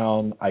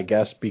town, I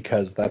guess,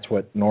 because that's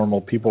what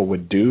normal people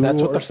would do. That's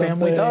what the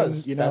family does.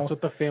 That's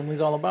what the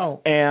family's all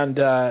about.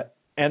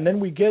 And then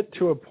we get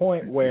to a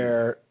point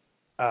where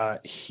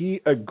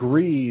he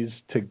agrees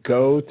to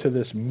go to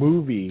this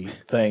movie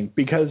thing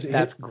because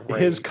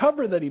his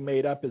cover that he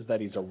made up is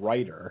that he's a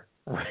writer.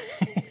 Right.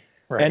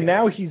 And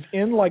now he's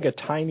in like a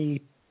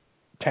tiny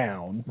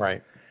town.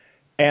 Right.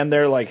 And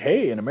they're like,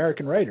 hey, an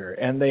American writer.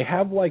 And they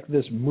have like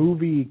this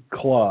movie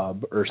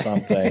club or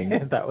something.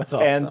 That was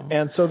awesome.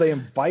 And so they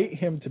invite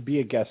him to be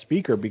a guest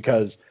speaker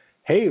because,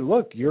 hey,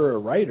 look, you're a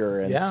writer.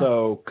 And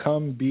so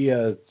come be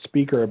a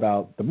speaker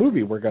about the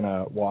movie we're going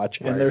to watch.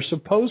 Right. And they're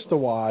supposed to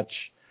watch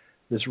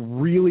this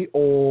really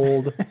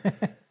old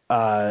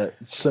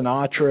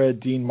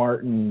Sinatra, Dean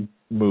Martin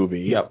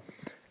movie. Yep.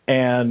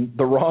 And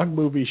the wrong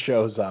movie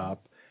shows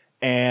up.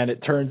 And it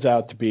turns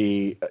out to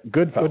be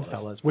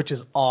Goodfellas, which is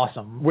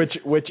awesome. Which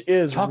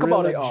is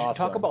really awesome.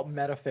 Talk about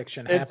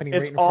metafiction happening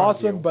right in front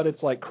awesome, of you. But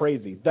it's like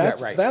crazy.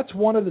 That's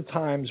one of the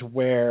times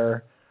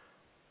where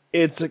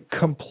it's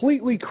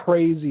completely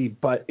crazy,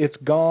 but it's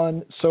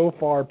gone so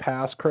far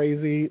past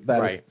crazy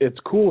that it's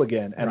cool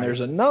again. And there's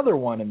another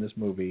one in this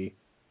movie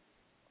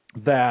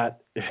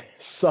that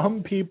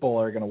some people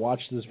are going to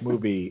watch this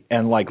movie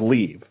and like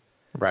leave,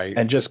 right,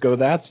 and just go,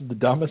 "That's the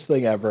dumbest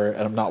thing ever,"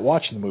 and I'm not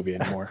watching the movie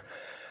anymore.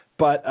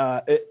 But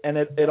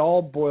it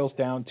all boils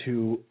down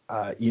to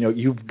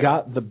you've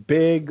got the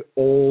big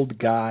old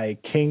guy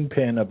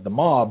kingpin of the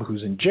mob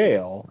who's in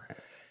jail,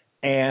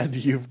 and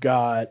you've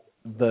got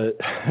the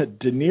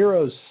De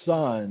Niro's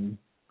son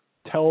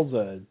tells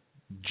a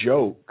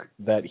joke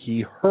that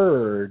he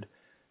heard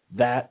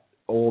that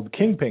old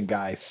kingpin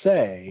guy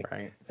say,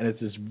 and it's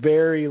this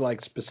very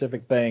like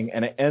specific thing,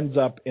 and it ends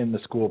up in the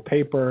school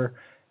paper,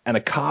 and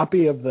a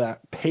copy of that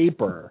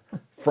paper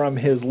from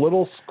his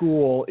little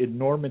school in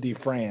Normandy,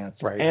 France,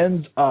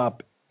 ends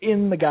up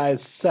in the guy's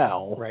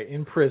cell. Right,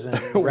 in prison.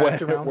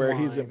 where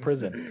he's in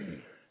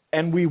prison.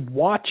 And we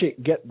watch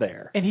it get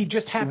there. And he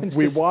just happens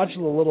We watch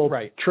the little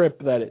trip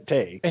that it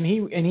takes. And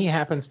he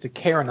happens to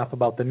care enough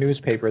about the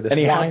newspaper that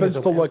he happens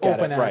to look at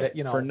it,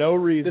 for no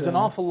reason. There's an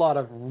awful lot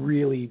of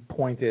really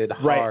pointed,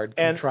 hard,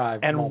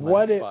 contrived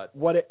moments. And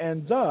what it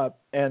ends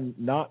up, and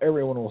not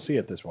everyone will see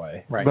it this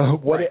way, right.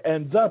 but what it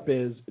ends up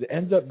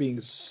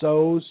being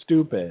so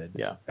stupid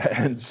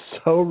and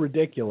so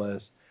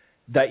ridiculous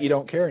that you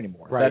don't care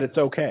anymore, that it's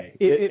okay.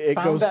 It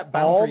goes that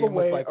all the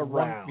way like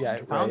around.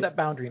 It found that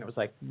boundary, and it was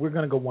like, we're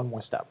going to go one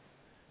more step.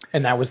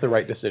 And that was the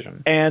right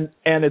decision. And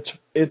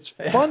it's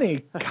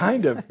funny,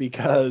 kind of,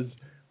 because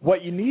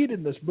what you need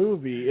in this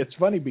movie, it's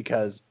funny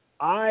because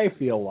I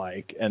feel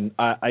like, and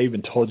I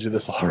even told you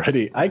this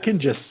already, I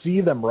can just see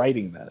them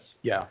writing this.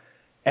 Yeah.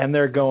 And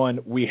they're going,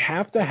 we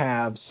have to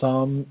have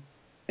some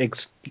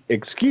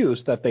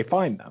excuse that they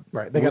find them.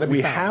 Right. They got to be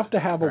We found. have to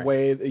have a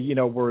way,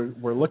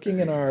 we're looking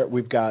in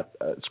we've got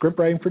script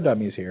writing for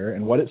dummies here,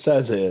 and what it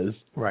says is,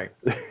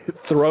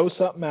 throw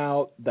something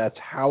out that's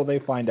how they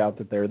find out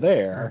that they're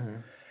there.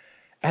 Mm-hmm.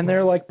 And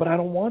they're like, but I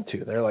don't want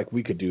to. They're like,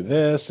 we could do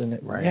this, and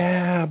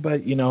but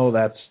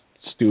that's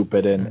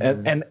stupid,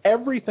 and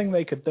everything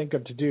they could think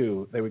of to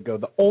do, they would go,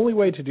 the only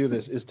way to do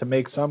this is to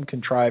make some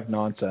contrived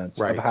nonsense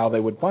of how they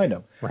would find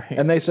them. Right.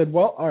 And they said,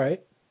 well, all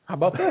right, how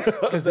about this?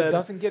 Because it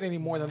doesn't get any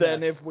more than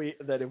that.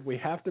 If we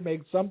have to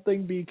make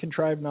something be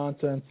contrived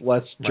nonsense,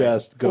 let's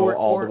just go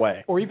all the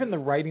way. Or even the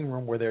writing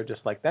room where they're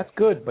just like, that's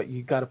good, but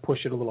you got to push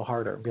it a little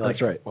harder. Be like,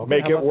 that's right. Well,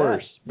 make it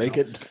worse. Make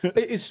it.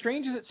 As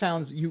strange as it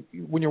sounds, you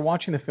when you're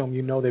watching the film,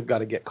 they've got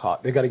to get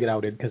caught. They've got to get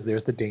outed because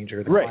there's the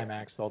danger, the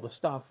climax, all the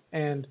stuff,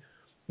 and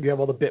you have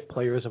all the bit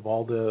players of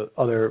all the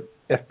other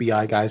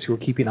FBI guys who are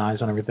keeping eyes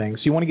on everything.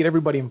 So you want to get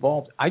everybody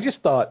involved. I just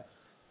thought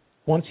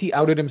once he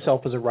outed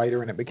himself as a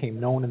writer and it became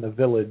known in the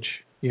village,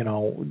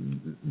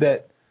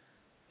 that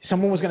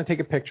someone was going to take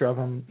a picture of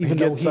him, even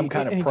he though gets some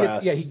kind of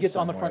press. He gets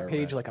on the front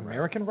page like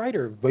American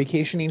writer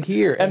vacationing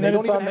here, and then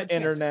it's on the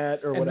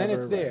internet or whatever. And then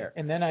it's there.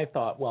 And then I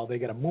thought, well, they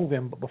got to move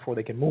him, but before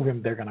they can move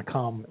him, they're going to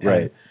come.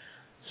 Right.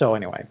 So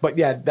anyway, but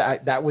yeah,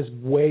 that was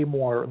way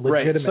more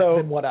legitimate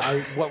than what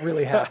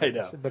really happened.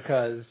 I know.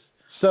 Because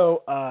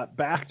so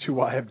back to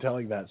why I'm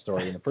telling that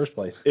story in the first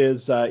place is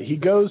he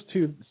goes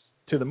to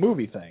the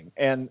movie thing,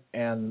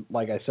 and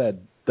like I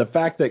said, the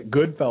fact that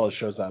Goodfellas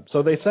shows up,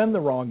 so they send the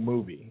wrong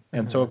movie,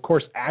 and so of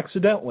course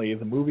accidentally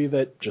the movie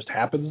that just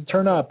happens to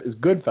turn up is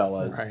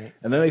Goodfellas, right.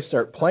 And then they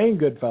start playing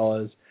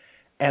Goodfellas,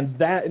 and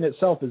that in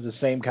itself is the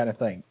same kind of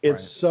thing.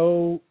 It's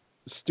so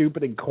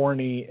stupid and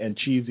corny and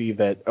cheesy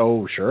that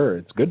sure,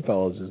 it's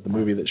Goodfellas is the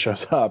movie that shows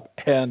up,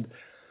 and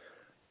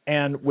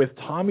with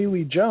Tommy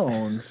Lee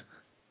Jones,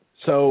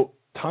 so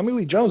Tommy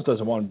Lee Jones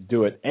doesn't want to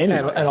do it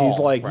anyway. At all.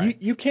 He's like,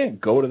 you can't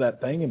go to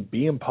that thing and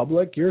be in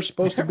public. You're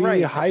supposed to be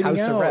hiding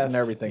out and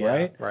everything,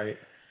 right? Right.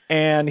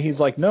 And he's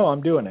like, no,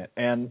 I'm doing it.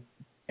 And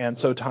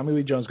so Tommy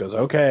Lee Jones goes,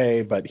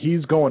 okay, but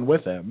he's going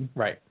with him.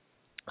 Right.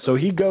 So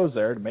he goes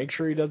there to make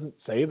sure he doesn't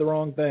say the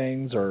wrong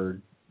things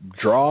or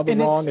draw the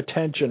wrong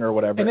attention or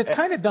whatever. And it's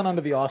kind of done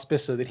under the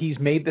auspice so that he's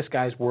made this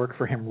guy's work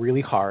for him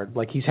really hard.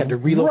 Like he's had to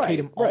relocate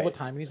him all the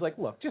time. And he's like,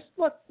 look, just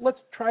let's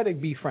try to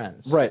be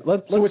friends. Right.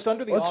 Let's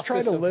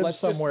try to live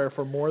somewhere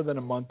for more than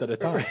a month at a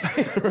time.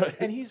 Right.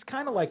 And he's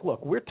kind of like,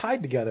 look, we're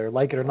tied together,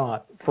 like it or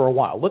not, for a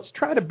while. Let's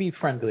try to be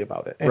friendly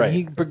about it. And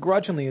he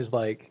begrudgingly is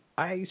like,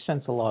 I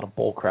sense a lot of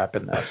bull crap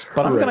in this,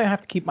 but I'm going to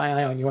have to keep my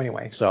eye on you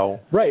anyway.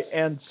 So right.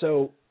 And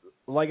so,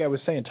 like I was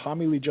saying,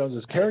 Tommy Lee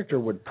Jones's character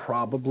would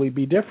probably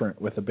be different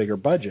with a bigger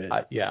budget.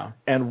 Yeah.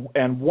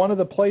 And one of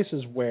the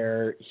places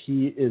where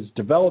he is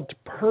developed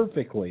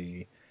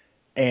perfectly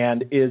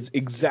and is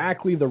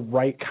exactly the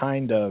right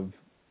kind of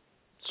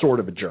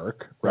sort of a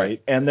jerk,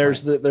 right? And there's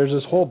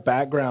this whole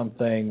background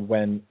thing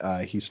when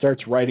he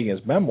starts writing his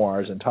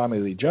memoirs and Tommy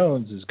Lee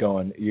Jones is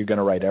going, "You're going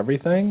to write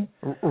everything?"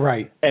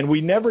 Right. And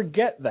we never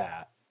get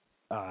that.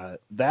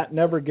 That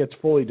never gets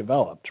fully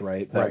developed,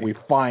 right? That we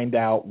find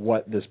out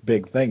what this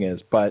big thing is,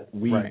 but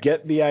we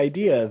get the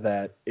idea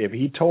that if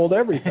he told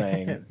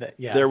everything,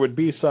 there would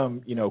be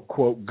some,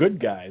 quote,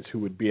 good guys who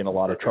would be in a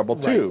lot of trouble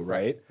too,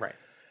 right? Right.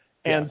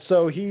 And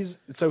so he's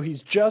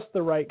just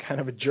the right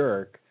kind of a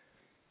jerk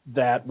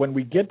that when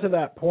we get to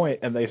that point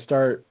and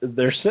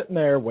they're sitting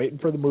there waiting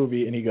for the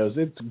movie and he goes,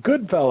 "It's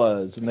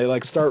Goodfellas," and they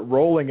like start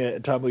rolling it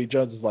and Tommy Lee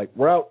Jones is like,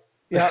 "We're out."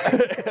 Yeah.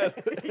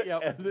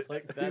 He's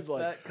like,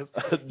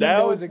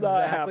 now is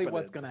exactly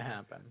what's going to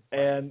happen.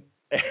 And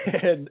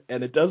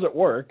it doesn't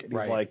work. And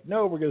he's like,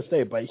 "No, we're going to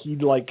stay." But he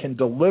like can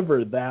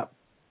deliver that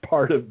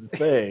part of the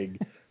thing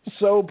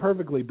so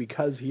perfectly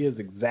because he is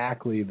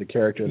exactly the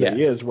character that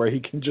he is, where he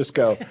can just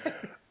go,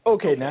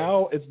 okay,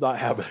 now it's not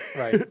happening.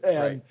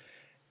 Right.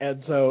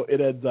 And so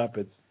it ends up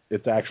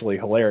it's actually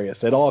hilarious.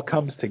 It all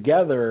comes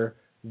together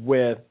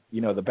with,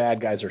 the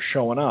bad guys are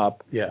showing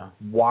up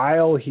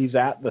while he's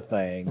at the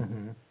thing.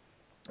 Mm-hmm.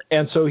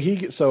 And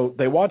so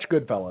they watch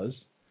Goodfellas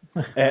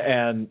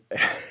and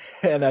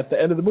at the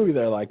end of the movie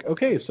they're like,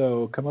 "Okay,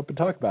 so come up and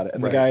talk about it."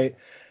 And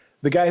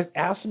the guy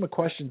asks him a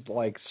question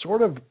like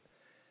sort of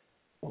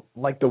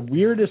like the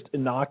weirdest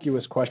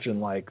innocuous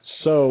question, like,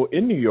 "So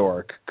in New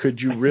York, could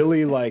you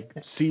really like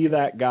see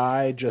that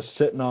guy just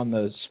sitting on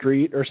the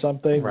street or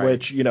something?"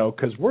 Which,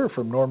 because we're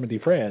from Normandy,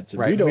 France, and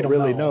we don't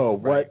really know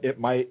what it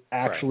might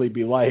actually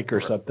be like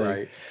or something.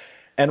 Right.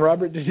 And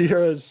Robert De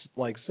Niro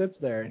like sits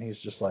there and he's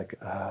just like,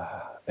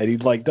 and he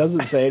like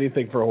doesn't say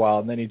anything for a while,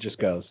 and then he just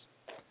goes,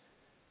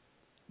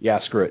 "Yeah,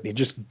 screw it." And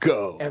he just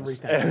goes.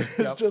 Everything. And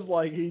it's just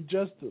like he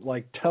just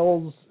like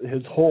tells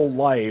his whole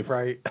life.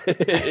 Right.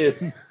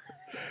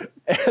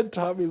 And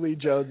Tommy Lee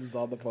Jones is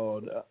on the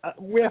phone.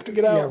 "We have to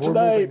get out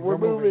tonight. We're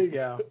moving.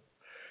 Yeah.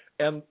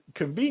 And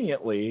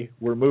conveniently,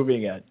 we're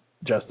moving at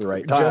just the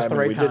right time.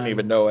 We didn't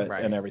even know it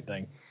and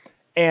everything.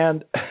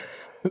 And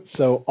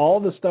so all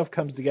the stuff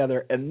comes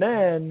together, and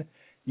then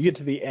you get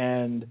to the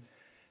end,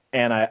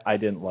 and I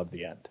didn't love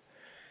the end.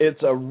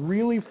 It's a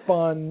really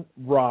fun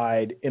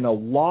ride in a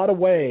lot of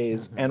ways,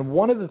 and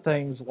one of the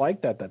things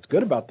like that's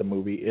good about the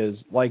movie is,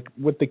 like,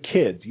 with the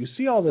kids. You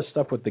see all this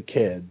stuff with the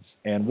kids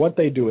and what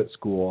they do at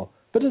school,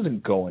 but it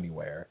doesn't go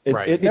anywhere.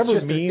 It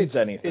never means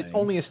anything. It's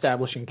only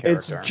establishing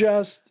character.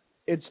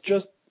 It's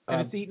just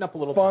and it's eating up a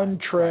little fun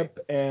trip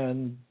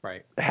and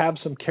have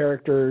some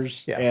characters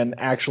and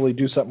actually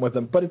do something with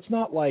them. But it's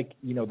not like,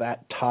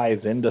 that ties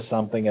into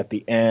something at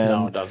the end.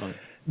 No, it doesn't.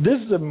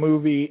 This is a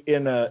movie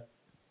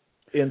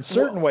in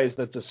certain ways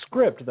that's a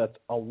script that's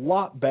a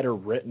lot better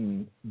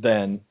written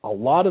than a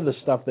lot of the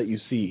stuff that you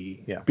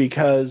see. Yeah.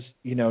 Because,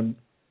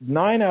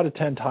 9 out of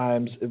 10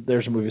 times, if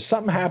there's a movie, if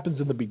something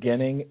happens in the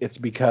beginning, it's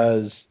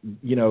because,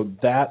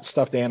 that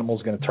stuffed animal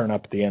is going to turn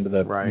up at the end of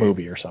the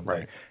movie or something.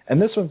 Right.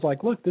 And this one's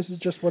like, look, this is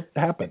just what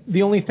happened.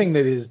 The only thing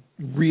that is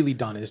really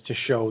done is to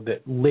show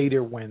that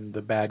later when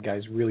the bad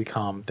guys really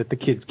come, that the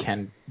kids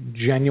can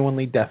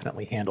genuinely,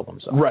 definitely handle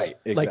themselves. Right,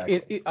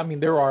 exactly. Like,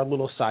 there are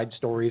little side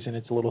stories and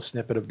it's a little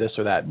snippet of this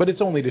or that, but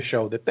it's only to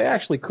show that they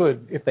actually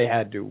could, if they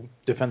had to,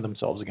 defend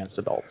themselves against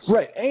adults.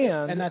 Right,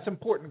 and that's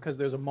important because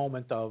there's a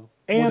moment of,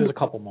 there's a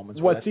couple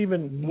moments. What's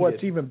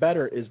even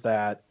better is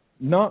that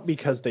not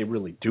because they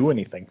really do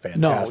anything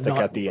fantastic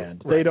at the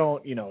end. Right. They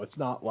don't, it's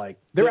not like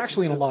they're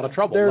actually in a lot of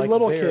trouble. They're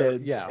little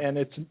kids, and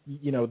it's,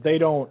 they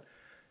don't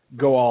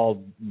go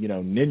all,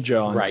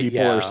 ninja on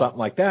people or something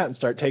like that and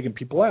start taking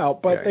people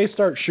out, but they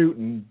start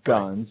shooting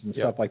guns and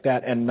stuff like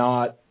that, and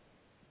not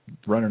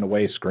running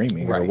away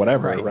screaming or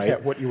whatever, right?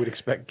 Yeah, what you would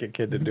expect a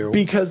kid to do.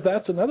 Because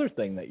that's another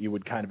thing that you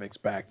would kind of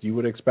expect. You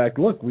would expect,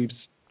 look, we've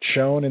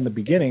shown in the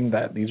beginning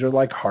that these are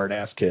like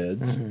hard-ass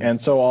kids, and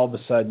so all of a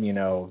sudden,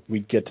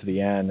 we'd get to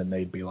the end and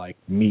they'd be like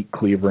meat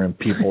cleavering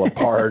people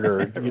apart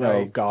or,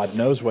 God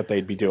knows what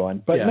they'd be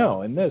doing. But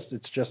no, in this,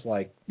 it's just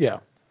like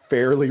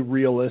fairly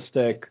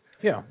realistic.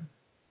 Yeah.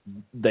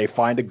 They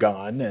find a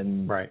gun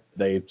and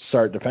they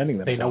start defending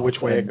themselves. They know which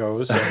way it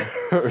goes.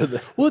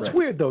 Well, it's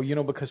weird though,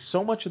 because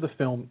so much of the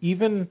film,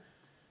 even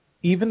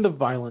the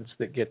violence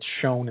that gets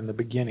shown in the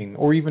beginning,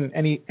 or even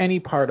any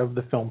part of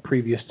the film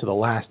previous to the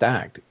last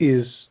act,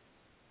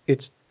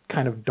 it's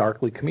kind of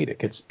darkly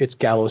comedic. It's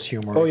gallows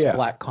humor, it's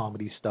black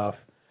comedy stuff.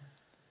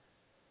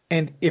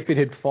 And if it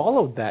had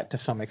followed that to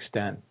some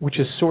extent, which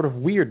is sort of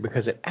weird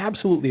because it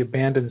absolutely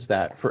abandons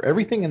that for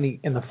everything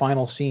in the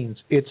final scenes,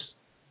 it's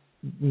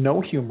no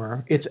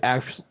humor. It's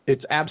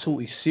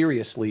absolutely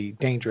seriously,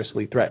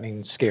 dangerously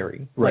threatening,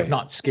 scary. Like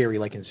not scary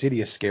like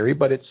Insidious scary,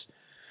 but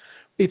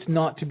it's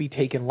not to be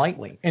taken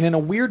lightly. And in a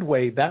weird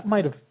way, that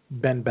might have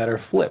been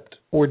better flipped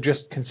or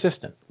just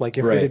consistent. Like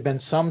if it had been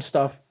some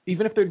stuff,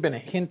 even if there had been a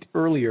hint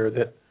earlier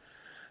that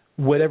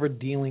whatever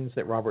dealings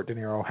that Robert De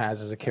Niro has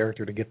as a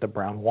character to get the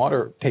brown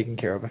water taken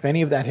care of, if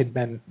any of that had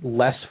been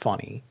less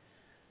funny,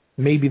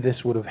 maybe this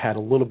would have had a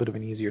little bit of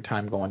an easier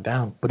time going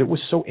down. But it was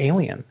so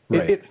alien.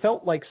 It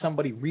felt like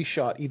somebody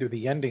reshot either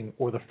the ending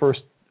or the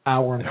first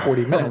hour and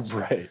 40 minutes.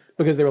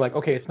 Because they were like,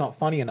 okay, it's not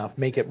funny enough,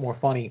 make it more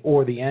funny.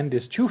 Or the end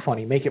is too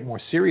funny, make it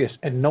more serious.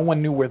 And no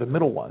one knew where the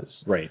middle was.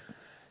 Right.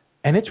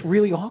 And it's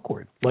really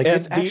awkward. Like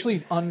it's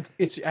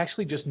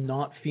actually just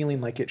not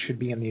feeling like it should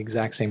be in the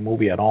exact same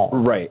movie at all.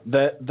 Right.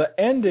 The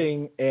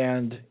ending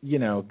and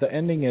the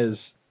ending is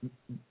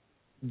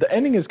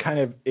kind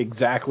of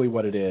exactly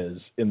what it is,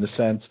 in the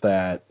sense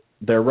that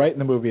they're writing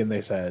the movie and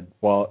they said,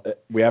 well,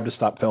 we have to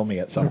stop filming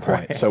at some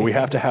point, so we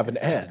have to have an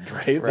end,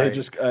 right? They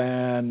just,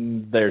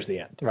 and there's the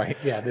end. Right,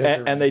 yeah.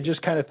 And they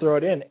just kind of throw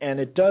it in,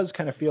 and it does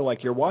kind of feel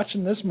like you're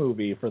watching this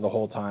movie for the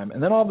whole time,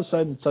 and then all of a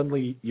sudden,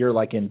 suddenly you're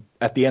like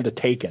at the end of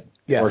Taken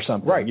or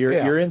something. Right,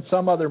 you're in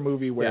some other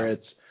movie where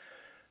it's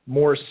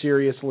more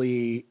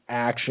seriously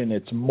action,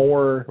 it's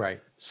more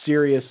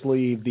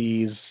seriously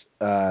these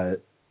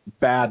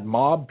bad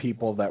mob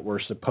people that we're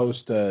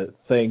supposed to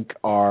think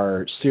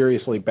are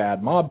seriously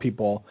bad mob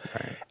people.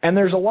 Right. And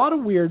there's a lot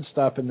of weird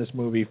stuff in this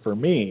movie for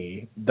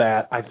me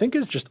that I think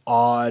is just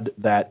odd,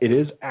 that it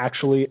is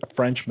actually a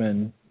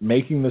Frenchman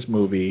making this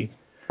movie.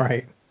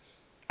 Right.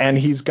 And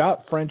he's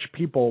got French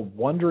people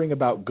wondering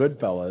about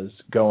Goodfellas,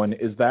 going,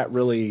 is that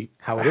really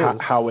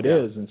how it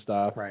is and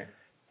stuff? Right.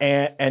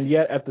 And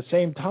yet at the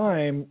same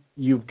time,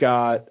 you've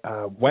got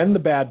when the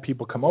bad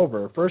people come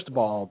over, first of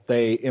all,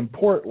 they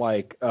import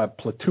like a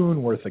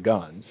platoon worth of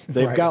guns.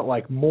 They've got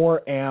like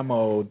more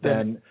ammo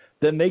than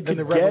they could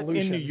get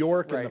in New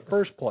York in the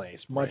first place,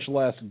 much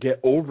less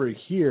get over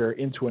here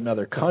into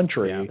another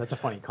country. Yeah, that's a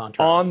funny contrast.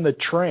 On the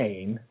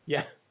train.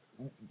 Yeah.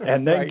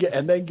 And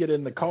then get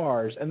in the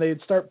cars, and they'd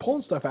start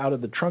pulling stuff out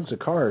of the trunks of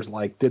cars.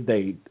 Like, did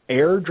they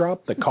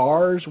airdrop the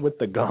cars with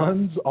the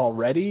guns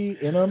already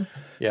in them?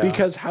 Yeah.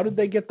 Because how did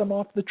they get them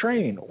off the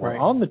train or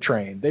on the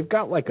train? They've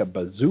got like a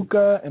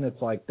bazooka, and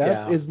it's like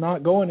that is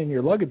not going in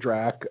your luggage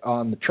rack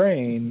on the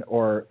train,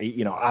 or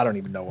I don't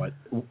even know what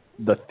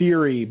the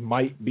theory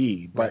might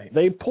be, but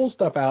they pull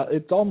stuff out.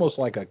 It's almost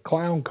like a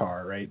clown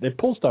car, right? They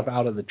pull stuff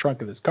out of the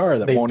trunk of this car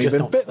that won't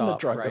even fit in the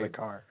trunk of the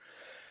car.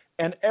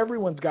 And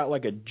everyone's got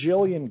like a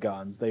jillion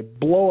guns. They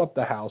blow up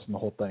the house and the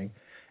whole thing.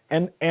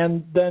 And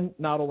then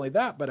not only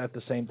that, but at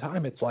the same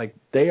time, it's like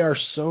they are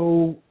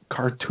so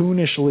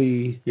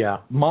cartoonishly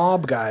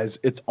mob guys.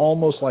 It's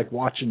almost like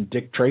watching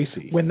Dick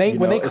Tracy. When they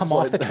come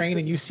off the train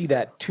and you see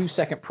that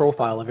 2-second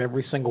profile of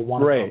every single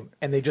one of them,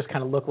 and they just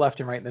kind of look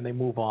left and right, and then they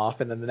move off,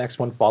 and then the next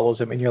one follows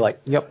him, and you're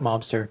like, yep,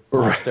 mobster.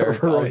 Right.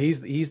 Oh,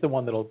 he's the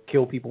one that'll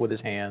kill people with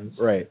his hands.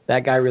 Right.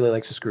 That guy really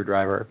likes a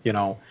screwdriver,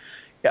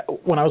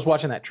 When I was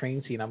watching that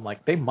train scene, I'm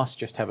like, they must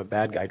just have a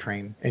bad guy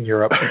train in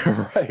Europe.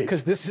 Right. Because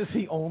this is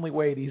the only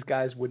way these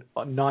guys would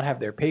not have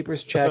their papers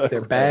checked,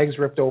 their bags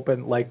ripped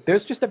open. Like,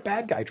 there's just a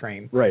bad guy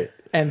train. Right.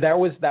 And that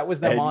was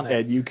them on it.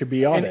 And you could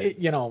be on it.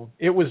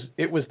 It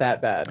was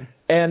that bad.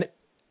 And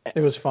it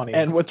was funny.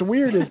 And what's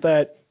weird is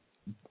that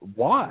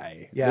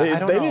why? Yeah, I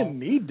don't they know. didn't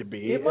need to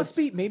be. It must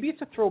be. Maybe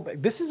it's a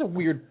throwback. This is a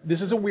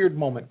weird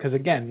moment because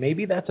again,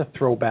 maybe that's a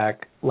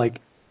throwback. Like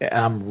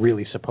I'm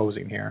really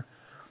supposing here.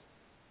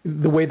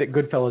 The way that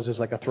Goodfellas is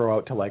like a throw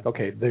out to like,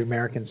 okay, the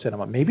American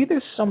cinema. Maybe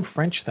there's some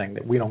French thing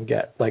that we don't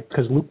get, like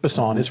because Luc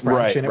Besson is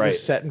French and it was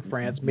set in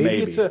France.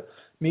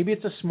 Maybe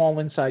it's a small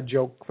inside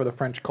joke for the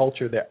French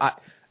culture there.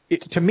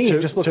 To me,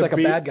 it just looks like a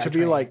bad guy. To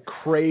be like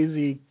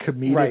crazy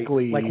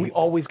comedically, right. Like we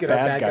always get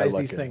our bad guys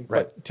looking. These things.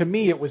 Right. But to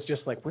me, it was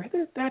just like, where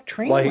did that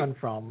train run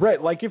from? Right.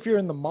 Like if you're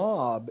in the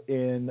mob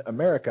in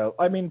America,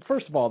 I mean,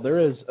 first of all, there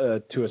is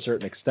to a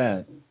certain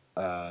extent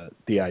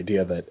the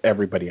idea that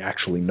everybody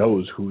actually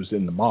knows who's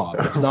in the mob.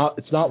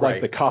 It's not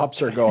like the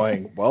cops are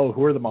going, well,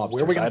 who are the mobsters?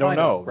 Where are we gonna I don't find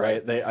know, them?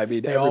 right?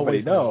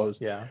 Everybody knows.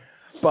 Yeah.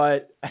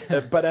 But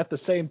at the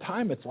same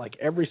time, it's like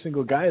every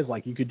single guy is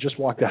like, you could just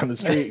walk down the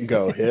street and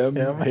go him.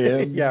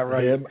 Yeah,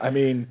 right. Him. I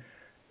mean,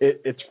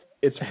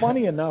 it's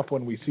funny enough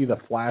when we see the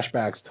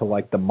flashbacks to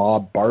like the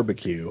mob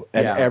barbecue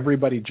and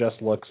everybody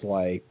just looks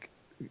like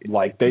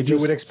they just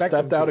would expect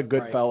stepped out of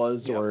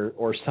Goodfellas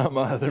or some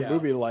other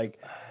movie. Like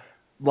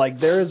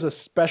there is a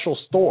special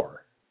store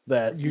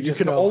that you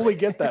can only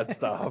get that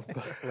stuff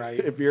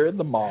if you're in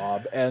the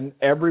mob, and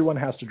everyone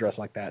has to dress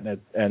like that,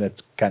 and it's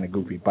kind of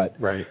goofy. But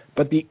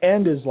the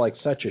end is like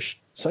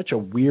such a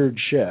weird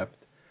shift,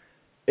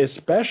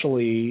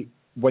 especially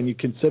when you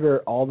consider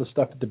all the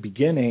stuff at the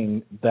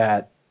beginning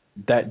that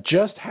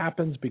just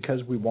happens because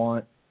we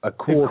want a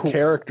cool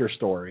character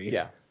story.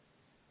 Yeah.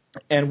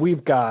 And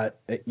we've got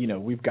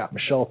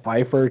Michelle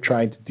Pfeiffer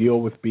trying to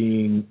deal with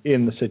being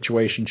in the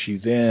situation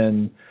she's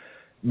in.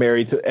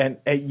 Married to, and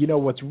you know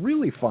what's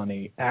really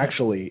funny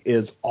actually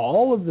is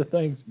all of the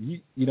things you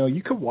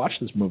could watch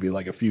this movie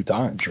like a few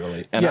times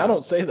really, and I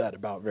don't say that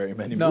about very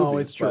many movies. No,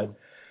 it's true.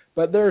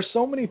 But there are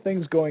so many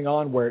things going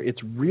on where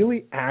it's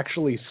really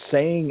actually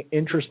saying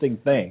interesting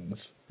things.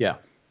 Yeah.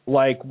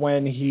 Like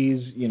when he's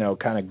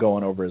kind of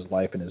going over his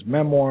life in his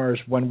memoirs.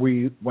 When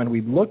we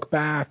look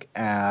back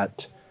at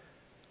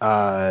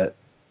the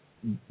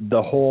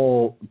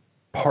whole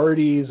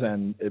parties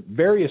and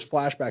various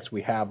flashbacks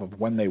we have of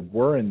when they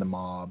were in the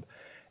mob,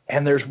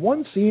 and there's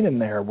one scene in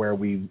there where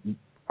we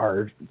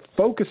are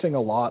focusing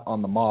a lot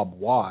on the mob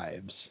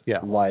wives,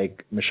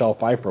 like Michelle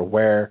Pfeiffer,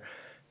 where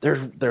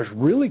there's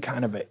really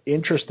kind of an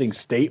interesting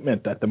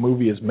statement that the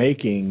movie is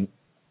making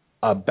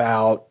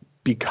about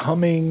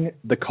becoming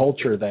the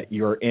culture that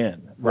you're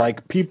in,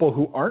 like people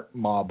who aren't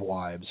mob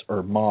wives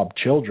or mob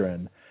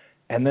children,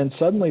 and then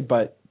suddenly,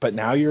 but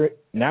now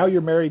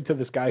you're married to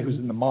this guy who's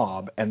in the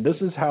mob, and this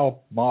is how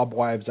mob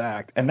wives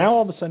act. And now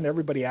all of a sudden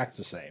everybody acts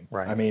the same.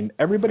 Right. I mean,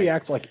 everybody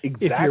acts like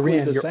exactly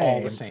you're same.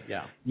 All the same.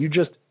 Yeah. You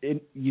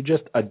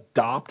just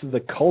adopt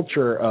the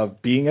culture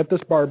of being at this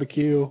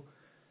barbecue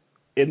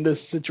in this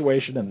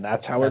situation, and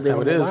that's how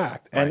everyone will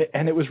act. Right.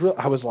 And it was real.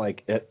 I was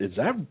like, is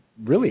that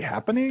really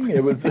happening?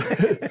 It was.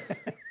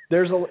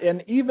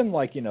 And even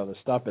like the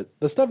stuff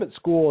at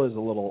school is a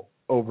little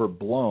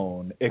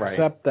overblown,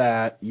 except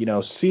that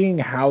seeing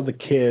how the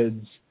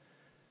kids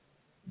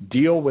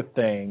deal with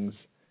things,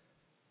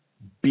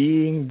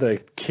 being the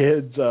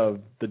kids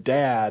of the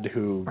dad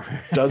who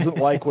doesn't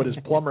like what his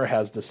plumber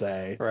has to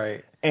say,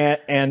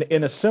 and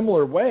in a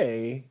similar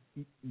way,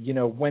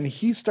 when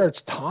he starts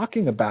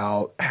talking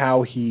about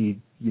how he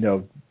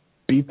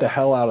beat the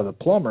hell out of the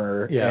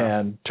plumber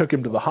and took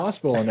him to the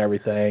hospital and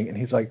everything, and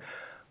he's like,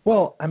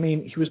 well, I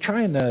mean, he was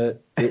trying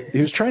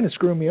to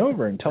screw me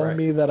over and telling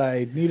me that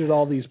I needed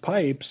all these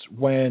pipes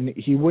when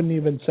he wouldn't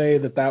even say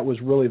that was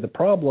really the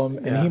problem,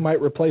 and he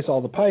might replace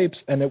all the pipes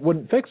and it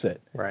wouldn't fix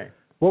it. Right.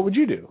 What would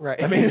you do?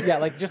 Right. I mean,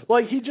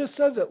 he just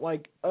says it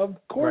like, of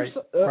course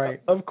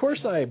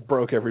I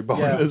broke every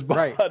bone in his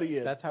body.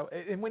 Right. That's how.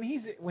 And when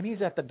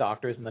he's at the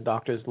doctor's and the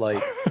doctor's like,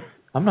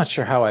 I'm not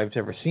sure how I've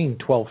ever seen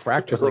 12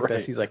 fractures like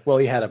this. He's like, well,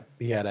 he had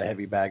a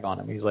heavy bag on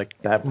him. He's like,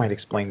 that might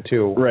explain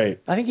two.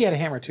 Right. I think he had a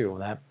hammer too.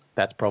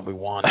 That's probably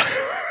one.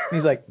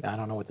 He's like, I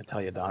don't know what to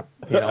tell you, doc.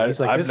 He's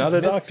like, I'm not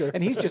a doctor.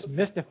 And he's just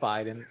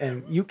mystified.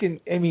 And you can,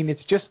 I mean, it's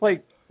just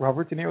like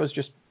Robert De Niro is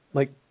just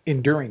like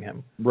enduring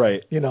him.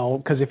 Right.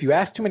 Because if you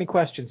ask too many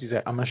questions, he's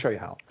like, I'm going to show you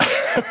how.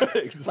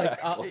 Exactly. Like,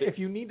 if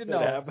you need to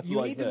know,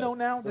 to know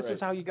now. This is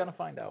how you're going to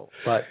find out.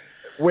 But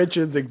which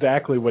is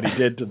exactly what he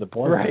did to the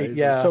plumber. Right.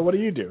 Yeah. So what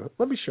do?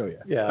 Let me show you.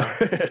 Yeah.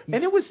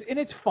 And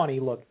it's funny.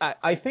 Look,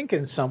 I think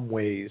in some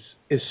ways,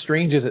 as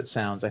strange as it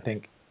sounds, I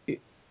think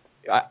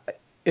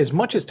as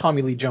much as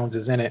Tommy Lee Jones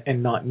is in it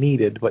and not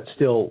needed, but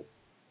still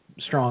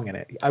strong in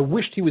it, I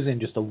wished he was in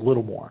just a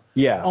little more.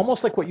 Yeah.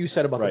 Almost like what you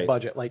said about the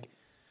budget. Like,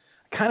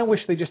 kind of wish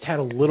they just had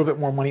a little bit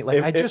more money. Like,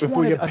 if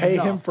we could pay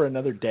him for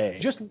another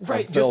day, just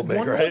filming,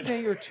 one more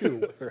day or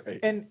two.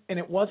 And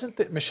it wasn't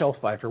that Michelle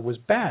Pfeiffer was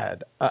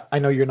bad. I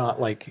know you're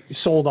not like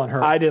sold on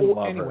her. I didn't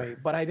love her, her,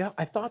 but I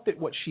thought that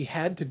what she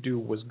had to do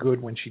was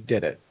good when she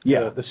did it.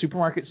 Yeah, the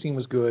supermarket scene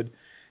was good,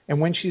 and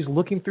when she's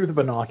looking through the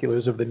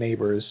binoculars of the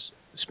neighbors,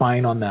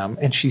 spying on them,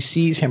 and she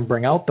sees him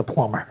bring out the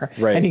plumber,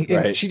 and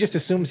she just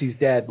assumes he's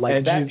dead. Like,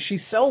 and that, she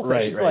sells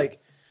it. She's like.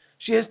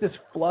 she has this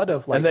flood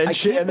of like, and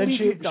then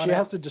she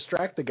has to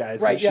distract the guys.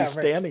 Right, she's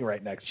standing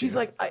right next to. She's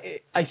like,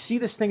 I see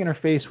this thing in her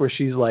face where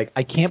she's like,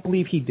 I can't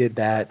believe he did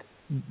that.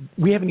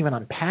 We haven't even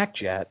unpacked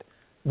yet.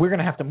 We're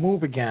gonna have to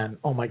move again.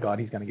 Oh my God,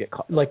 he's gonna get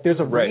caught. Like, there's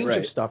a range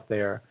of stuff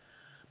there,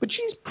 but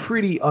she's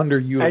pretty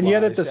underutilized. And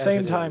yet at the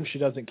same time, she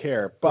doesn't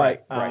care.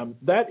 But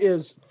that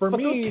is for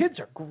me. Those kids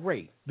are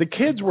great. The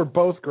kids were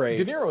both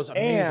great. De Niro's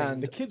amazing.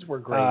 And the kids were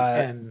great.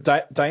 And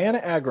Diana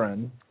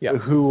Agron,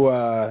 who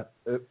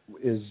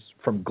is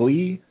from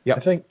Glee, I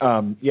think.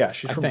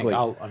 She's from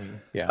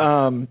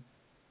Glee.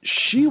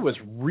 She was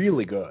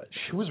really good.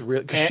 She was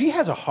really. She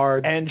has a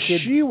hard. And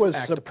she was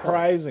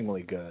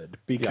surprisingly good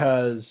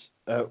because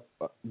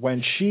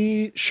when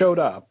she showed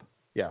up,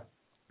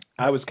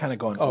 I was kind of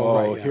going,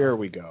 here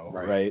we go,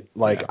 right?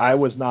 Like, I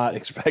was not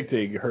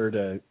expecting her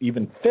to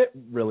even fit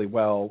really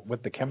well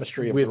with the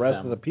chemistry of the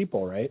rest of the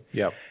people, right?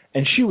 Yep.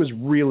 And she was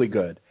really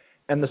good.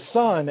 And the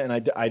son, and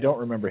I don't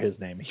remember his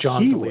name.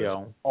 John he DeLeo.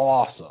 Was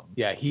awesome.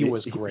 Yeah, he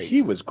was great.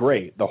 He was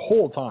great the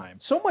whole time.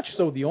 So much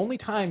so, the only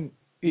time,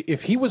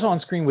 if he was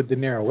on screen with De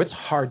Niro, it's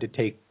hard to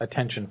take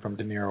attention from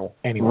De Niro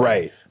anyway.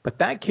 Right. But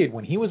that kid,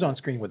 when he was on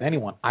screen with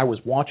anyone, I was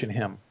watching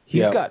him.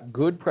 He's got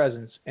good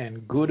presence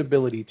and good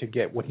ability to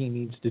get what he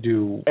needs to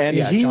do. And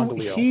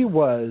he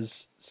was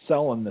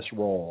selling this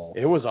role.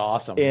 It was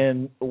awesome.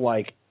 In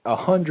like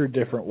 100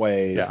 different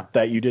ways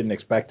that you didn't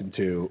expect him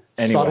to.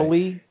 Anyway,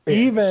 subtly,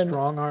 even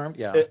strong arm.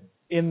 Yeah.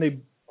 In the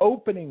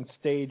opening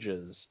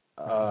stages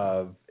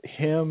of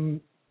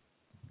him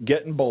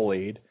getting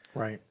bullied,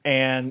 right?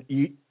 And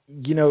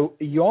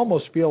you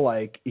almost feel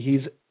like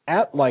he's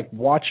at like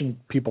watching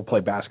people play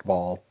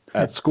basketball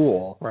at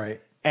school, right?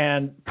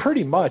 And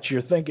pretty much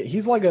you're thinking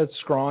he's like a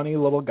scrawny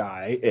little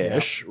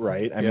guy-ish,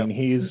 right? I mean,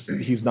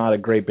 he's not a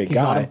great big guy. He's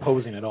not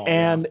imposing at all.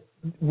 And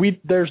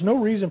there's no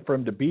reason for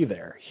him to be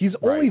there. He's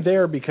only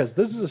there because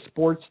this is a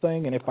sports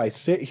thing, and if I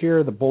sit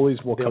here, the bullies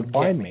will come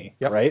find me,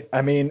 right?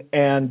 I mean,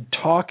 and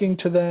talking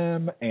to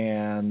them,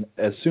 and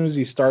as soon as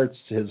he starts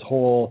his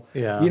whole,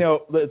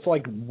 it's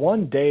like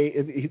one day,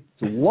 it's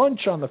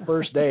lunch on the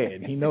first day,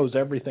 and he knows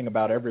everything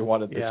about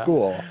everyone at the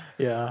school.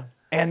 Yeah.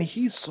 And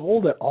he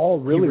sold it all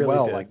really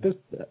well. Did. Like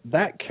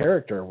that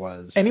character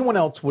was. Anyone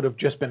else would have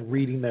just been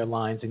reading their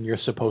lines, and you're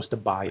supposed to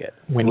buy it.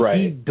 When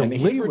he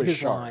delivered his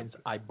lines,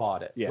 I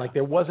bought it. Yeah. Like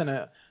there wasn't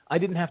I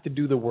didn't have to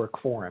do the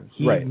work for him.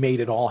 He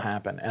made it all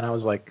happen, and I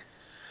was like,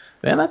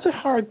 man, that's a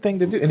hard thing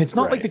to do. And it's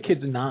not like the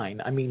kid's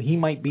 9. I mean, he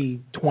might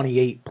be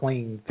 28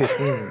 playing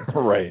 15.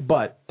 Right.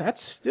 But that's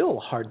still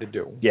hard to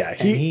do. Yeah.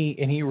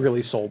 He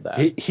really sold that.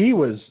 He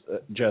was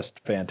just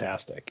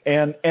fantastic.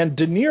 And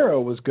De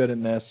Niro was good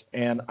in this.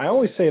 And I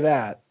only say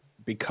that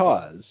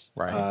because,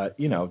 De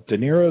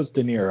Niro's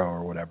De Niro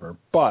or whatever.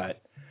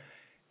 But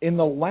in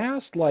the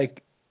last,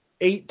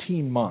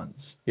 18 months,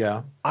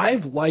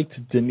 I've liked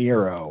De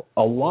Niro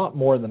a lot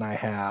more than I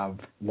have,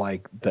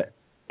 the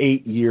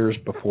 8 years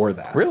before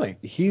that. Really?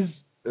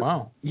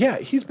 Wow. Yeah,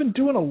 he's been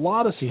doing a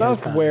lot of stuff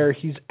where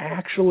he's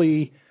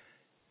actually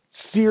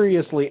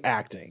seriously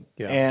acting.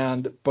 Yeah.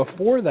 And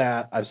before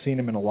that, I've seen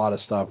him in a lot of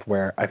stuff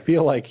where I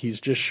feel like he's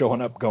just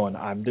showing up going,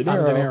 I'm De Niro.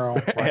 I'm De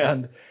Niro.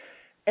 Right.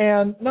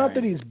 and not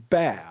that he's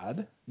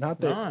bad, not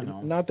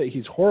that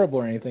he's horrible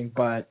or anything,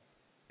 but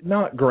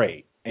not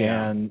great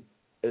and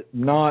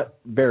not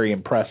very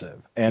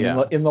impressive. And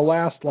in the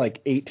last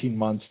 18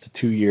 months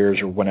to 2 years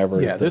or whenever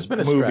there's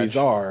been a movies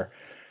stretch. Are,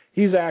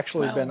 he's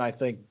actually been, I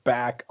think,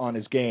 back on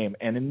his game.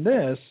 And in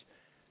this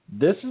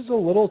is a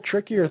little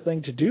trickier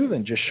thing to do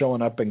than just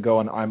showing up and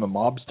going, I'm a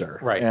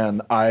mobster. Right.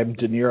 And I'm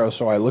De Niro,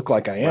 so I look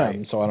like I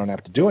am, so I don't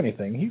have to do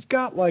anything. He's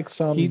got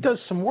he does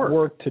some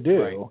work to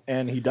do,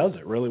 and he does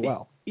it really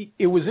well.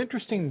 It was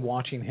interesting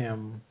watching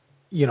him,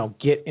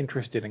 get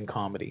interested in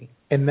comedy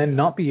and then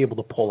not be able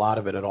to pull out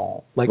of it at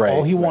all.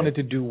 All he wanted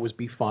to do was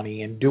be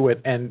funny and do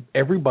it, and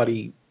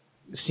everybody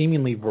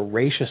seemingly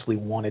voraciously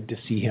wanted to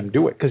see him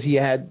do it because he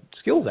had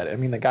skills at it. I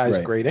mean, the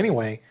guy's great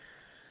anyway.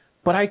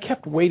 But I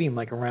kept waiting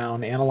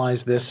around, analyze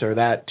this or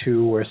that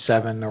 2 or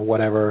 7 or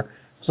whatever.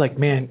 It's like,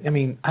 man, I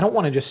mean, I don't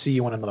want to just see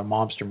you in another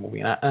mobster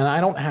movie, and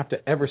I don't have to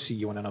ever see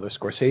you in another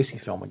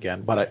Scorsese film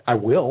again, but I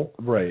will.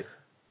 Right.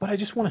 But I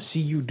just want to see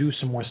you do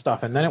some more stuff.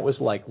 And then it was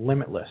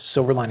Limitless,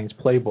 Silver Linings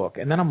Playbook.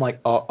 And then I'm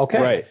like, oh,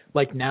 okay.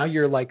 Right. Now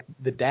you're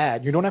the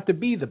dad. You don't have to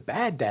be the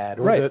bad dad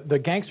or the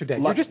gangster dad.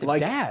 You're just a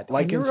dad.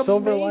 In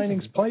Silver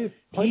Linings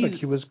Playbook,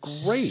 he was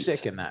great.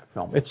 Sick in that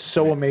film. It's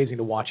so amazing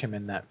to watch him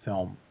in that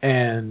film.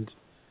 And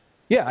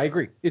yeah, I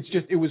agree.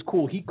 It was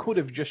cool. He could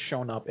have just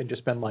shown up and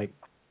just been like,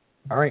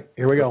 all right,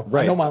 here we go.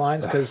 Right. I know my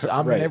lines because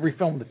I'm in every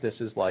film that this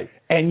is like.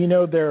 And,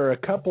 there are a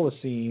couple of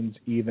scenes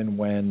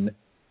even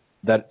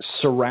that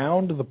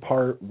surround the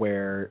part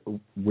where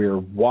we're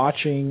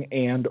watching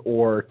and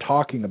or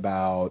talking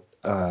about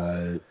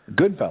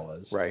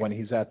Goodfellas when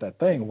he's at that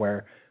thing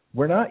where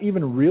we're not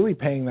even really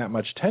paying that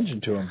much attention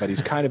to him, but he's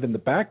kind of in the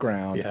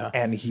background,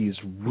 and he's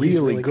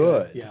really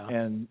good. Yeah.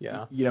 And,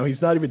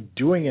 he's not even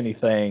doing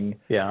anything,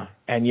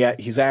 and yet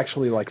he's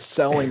actually, like,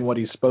 selling what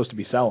he's supposed to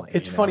be selling.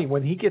 It's funny,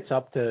 when he gets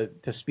up to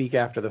speak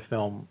after the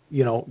film,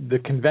 the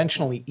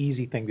conventionally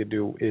easy thing to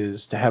do is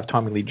to have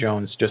Tommy Lee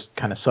Jones just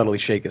kind of subtly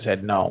shake his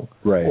head no,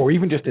 or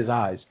even just his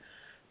eyes.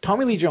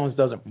 Tommy Lee Jones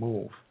doesn't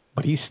move,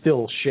 but he's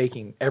still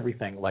shaking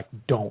everything like,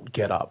 don't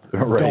get up.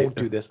 Don't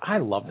do this. I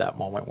love that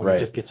moment when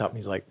he just gets up and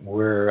he's like,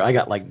 I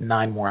got like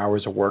 9 more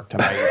hours of work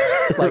tonight.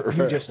 Like,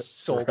 you just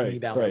sold me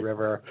down the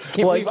river.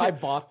 Can't believe I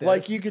bought this.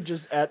 Like, you could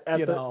just,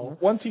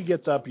 once he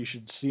gets up, you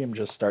should see him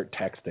just start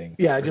texting.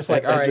 Yeah, just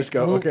like, all right, just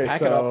go, move, okay,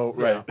 pack so, it up.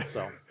 right. Yeah,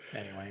 so,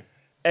 anyway.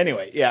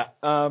 Anyway,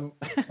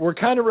 we're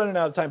kind of running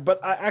out of time,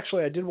 but I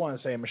did want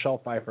to say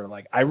Michelle Pfeiffer,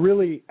 like, I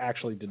really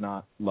actually did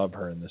not love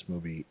her in this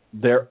movie.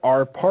 There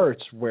are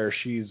parts where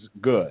she's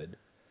good.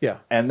 Yeah.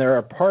 And there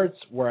are parts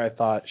where I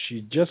thought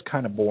she's just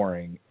kind of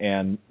boring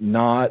and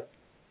not,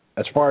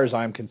 as far as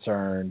I'm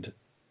concerned,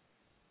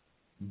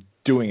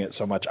 doing it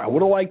so much. I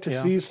would have liked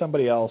to see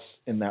somebody else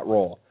in that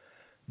role.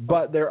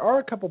 But there are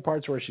a couple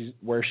parts where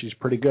she's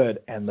pretty good,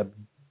 and the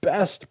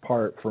best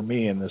part for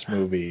me in this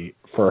movie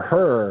for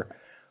her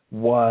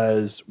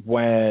was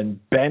when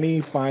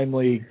Benny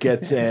finally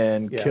gets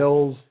in,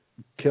 kills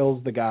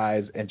the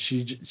guys, and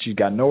she's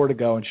got nowhere to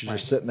go, and she's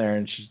just sitting there,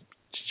 and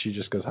she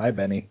just goes, "Hi,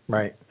 Benny."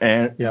 Right.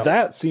 And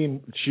that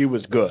scene, she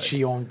was good.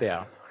 She owned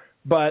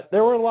But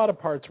there were a lot of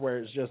parts where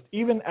it's just,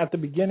 even at the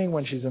beginning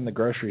when she's in the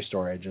grocery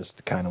store, I just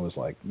kind of was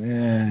like,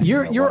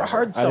 You're a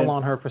hard sell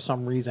on her for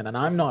some reason, and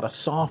I'm not a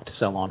soft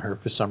sell on her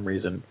for some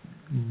reason.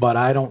 But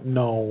I don't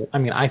know. I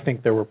mean, I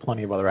think there were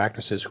plenty of other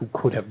actresses who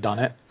could have done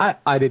it.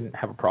 I didn't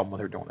have a problem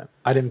with her doing it.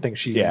 I didn't think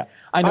she. Yeah.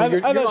 I know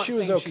I thought she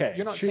was okay.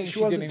 You're not saying she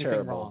did anything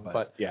terrible, wrong,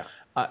 but yeah.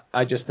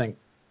 I just think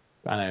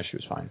she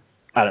was fine.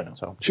 I don't know.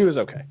 So she was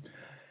okay.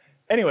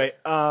 Anyway,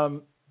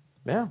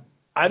 yeah.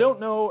 I don't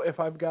know if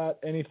I've got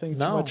anything too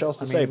much else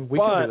to say, we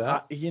can do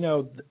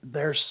that.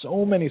 There's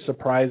so many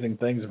surprising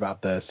things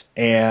about this,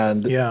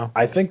 and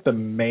I think the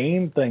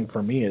main thing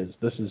for me is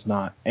this is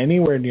not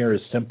anywhere near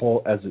as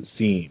simple as it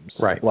seems.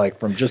 Right. Like,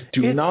 from just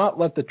not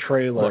let the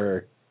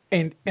trailer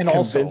and convince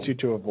also, you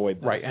to avoid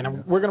this. Right,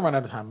 and we're going to run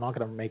out of time. I'm not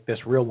going to make this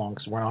real long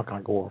because we're not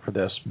going to go over for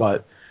this,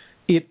 but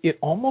it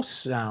almost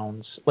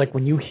sounds like,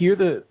 when you hear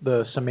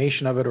the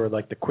summation of it or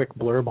like the quick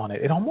blurb on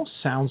it, it almost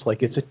sounds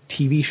like it's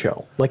a TV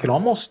show. Like, it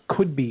almost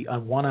could be a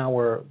 1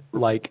 hour,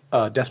 like,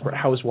 Desperate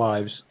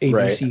Housewives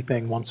ABC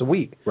thing once a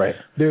week. Right.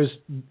 There's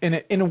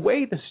in a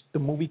way, the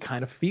movie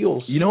kind of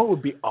feels. You know what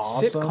would be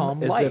awesome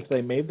sitcom-like. is if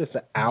they made this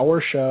an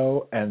hour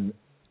show and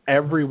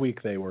every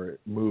week they were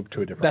moved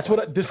to a different place.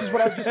 This is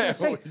what I was just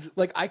going to say.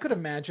 Like, I could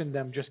imagine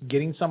them just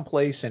getting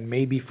someplace, and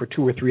maybe for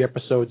 2 or 3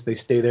 episodes they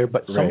stay there,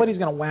 but somebody's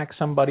going to whack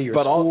somebody or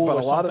school or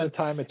a lot of the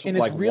time it's and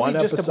like it's really one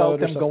just episode about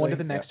them going to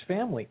the next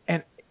family.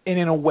 And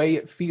in a way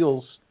it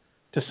feels,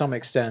 to some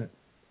extent,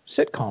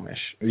 sitcom-ish.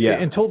 Yeah.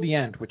 Until the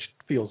end, which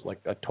feels like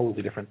a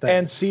totally different thing.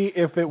 And see,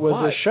 if it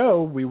was a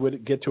show, we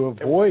would get to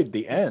avoid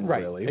the end, right,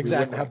 really. Exactly. We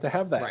wouldn't have to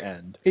have that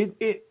end.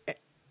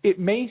 It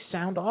may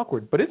sound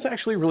awkward, but it's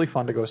actually really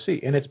fun to go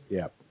see. And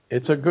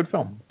it's a good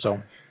film. So,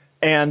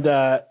 and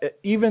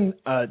even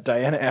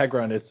Diana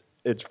Agron,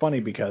 it's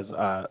funny because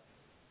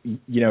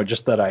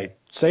just that I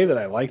say that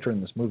I liked her in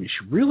this movie.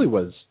 She really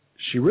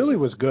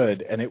was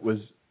good, and it was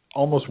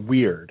almost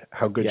weird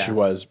how good she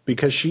was,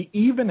 because she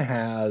even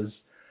has,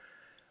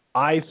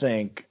 I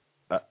think,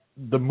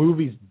 the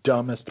movie's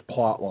dumbest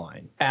plot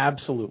line.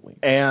 Absolutely.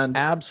 And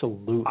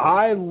absolutely,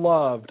 I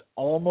loved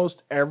almost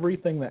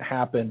everything that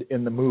happened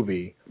in the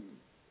movie,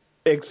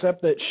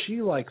 except that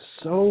she, like,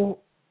 so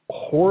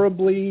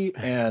horribly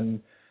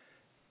and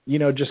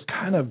just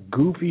kind of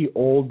goofy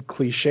old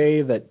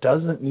cliche that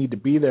doesn't need to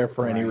be there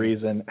for any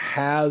reason,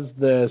 has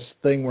this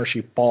thing where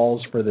she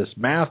falls for this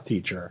math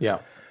teacher. Yeah.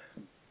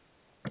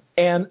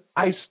 And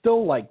I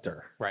still liked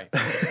her. Right.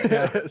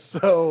 Yeah.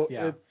 So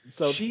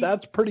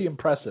that's pretty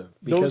impressive,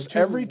 because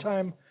every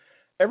time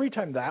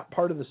that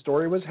part of the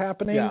story was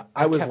happening,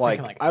 I was like,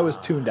 I was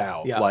tuned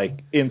out like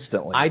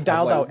instantly. I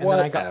dialed out, and then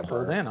I got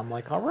pulled in. I'm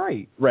like, all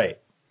right. Right.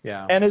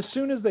 Yeah. And as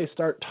soon as they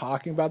start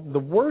talking about it, the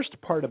worst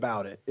part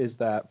about it is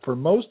that for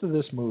most of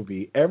this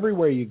movie,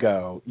 everywhere you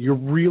go, you're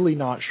really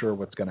not sure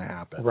what's going to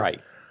happen. Right.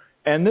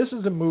 And this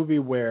is a movie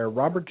where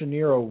Robert De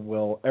Niro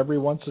will every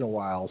once in a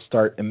while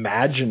start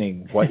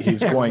imagining what he's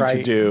going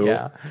to do.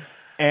 Yeah.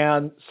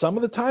 And some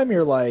of the time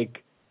you're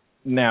like,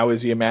 now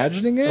is he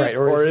imagining it? Right.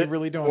 Or is he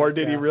really doing it? Or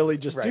did he really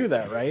just do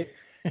that, right?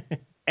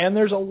 And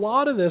there's a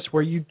lot of this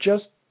where you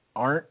just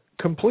aren't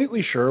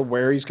completely sure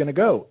where he's going to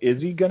go.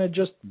 Is he going to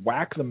just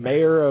whack the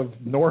mayor of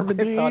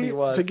Normandy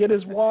to get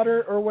his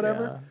water or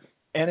whatever? Yeah.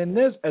 And in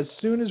this, as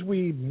soon as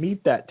we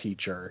meet that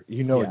teacher,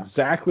 you know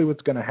exactly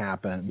what's going to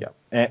happen.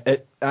 Yeah.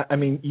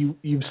 And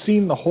you've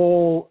seen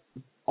all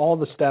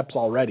the steps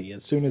already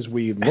as soon as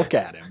we look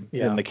at him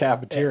in the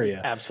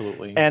cafeteria.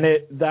 Absolutely. And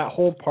that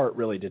whole part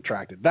really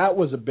detracted. That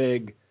was a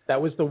big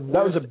That was the worst.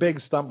 That was a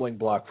big stumbling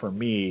block for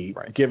me,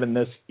 given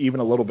this even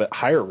a little bit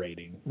higher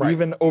rating,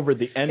 even over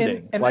the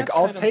ending. And like,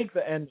 I'll take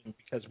the ending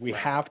because we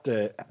have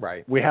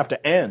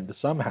to end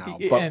somehow,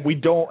 but we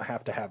don't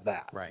have to have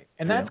that. Right.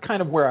 And that's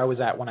kind of where I was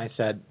at when I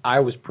said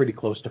I was pretty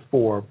close to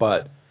 4,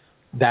 but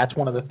that's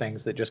one of the things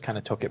that just kind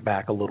of took it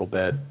back a little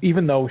bit.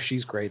 Even though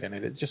she's great in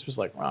it, it just was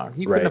like, wow,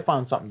 you couldn't have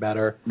found something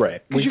better.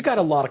 Right. Because you got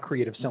a lot of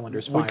creative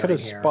cilinders firing here. We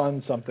could have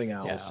spun something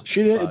else.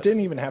 Yeah, it didn't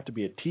even have to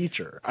be a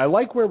teacher. I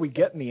like where we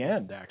get in the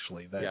end,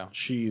 actually, that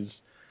she's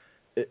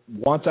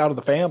wants out of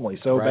the family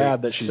so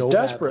bad that she's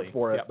desperate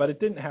for it, but it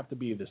didn't have to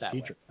be this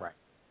teacher. Right.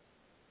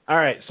 All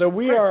right, so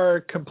we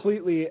are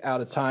completely out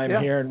of time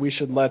here, and we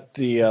should let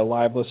the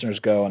live listeners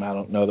go, and I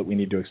don't know that we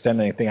need to extend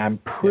anything. I'm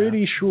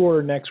pretty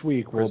sure next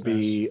week we'll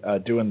be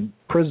doing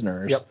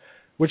Prisoners,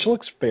 which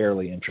looks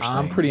fairly interesting.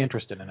 I'm pretty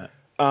interested in it.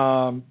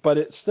 But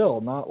it's still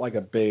not like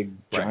a big,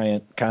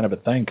 giant kind of a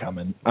thing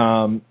coming.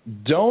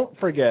 Don't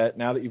forget,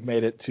 now that you've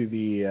made it to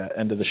the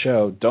end of the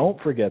show,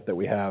 don't forget that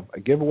we have a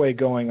giveaway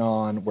going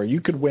on where you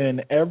could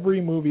win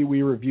every movie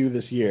we review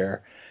this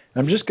year.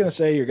 I'm just going to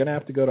say you're going to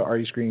have to go to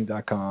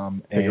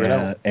artyscreening.com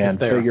and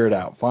figure it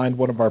out. Find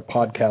one of our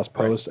podcast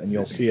posts, and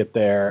you'll see it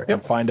there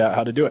and find out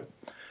how to do it.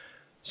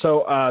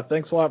 So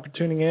thanks a lot for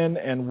tuning in,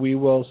 and we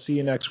will see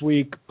you next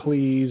week.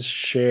 Please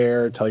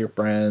share, tell your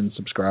friends,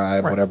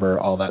 subscribe, whatever,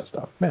 all that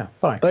stuff. Yeah,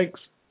 fine. Thanks.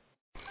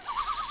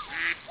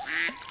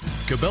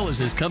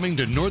 Cabela's is coming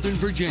to Northern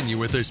Virginia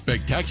with a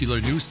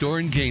spectacular new store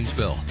in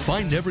Gainesville.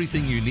 Find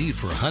everything you need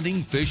for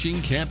hunting,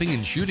 fishing, camping,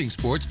 and shooting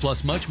sports,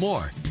 plus much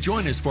more.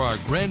 Join us for our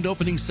grand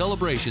opening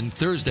celebration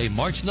Thursday,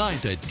 March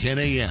 9th at 10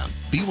 a.m.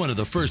 Be one of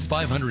the first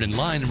 500 in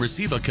line and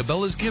receive a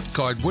Cabela's gift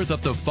card worth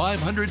up to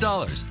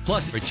 $500.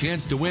 Plus, a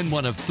chance to win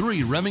one of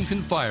 3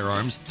 Remington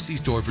firearms. See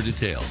store for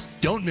details.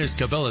 Don't miss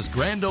Cabela's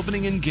grand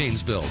opening in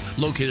Gainesville,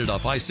 located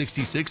off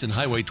I-66 and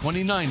Highway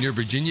 29 near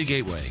Virginia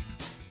Gateway.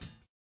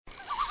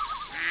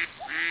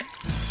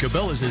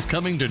 Cabela's is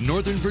coming to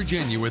Northern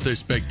Virginia with a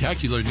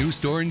spectacular new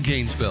store in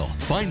Gainesville.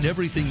 Find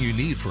everything you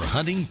need for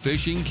hunting,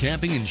 fishing,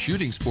 camping, and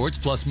shooting sports,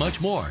 plus much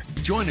more.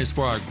 Join us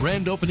for our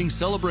grand opening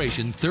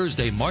celebration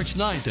Thursday, March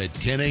 9th at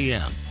 10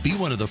 a.m. Be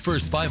one of the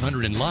first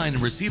 500 in line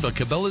and receive a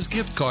Cabela's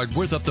gift card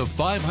worth up to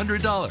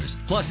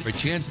 $500. Plus, a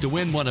chance to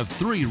win one of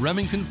 3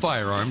 Remington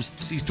firearms.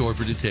 See store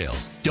for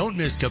details. Don't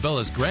miss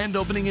Cabela's grand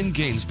opening in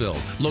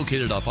Gainesville,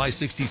 located off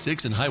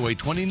I-66 and Highway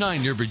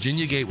 29 near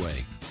Virginia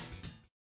Gateway.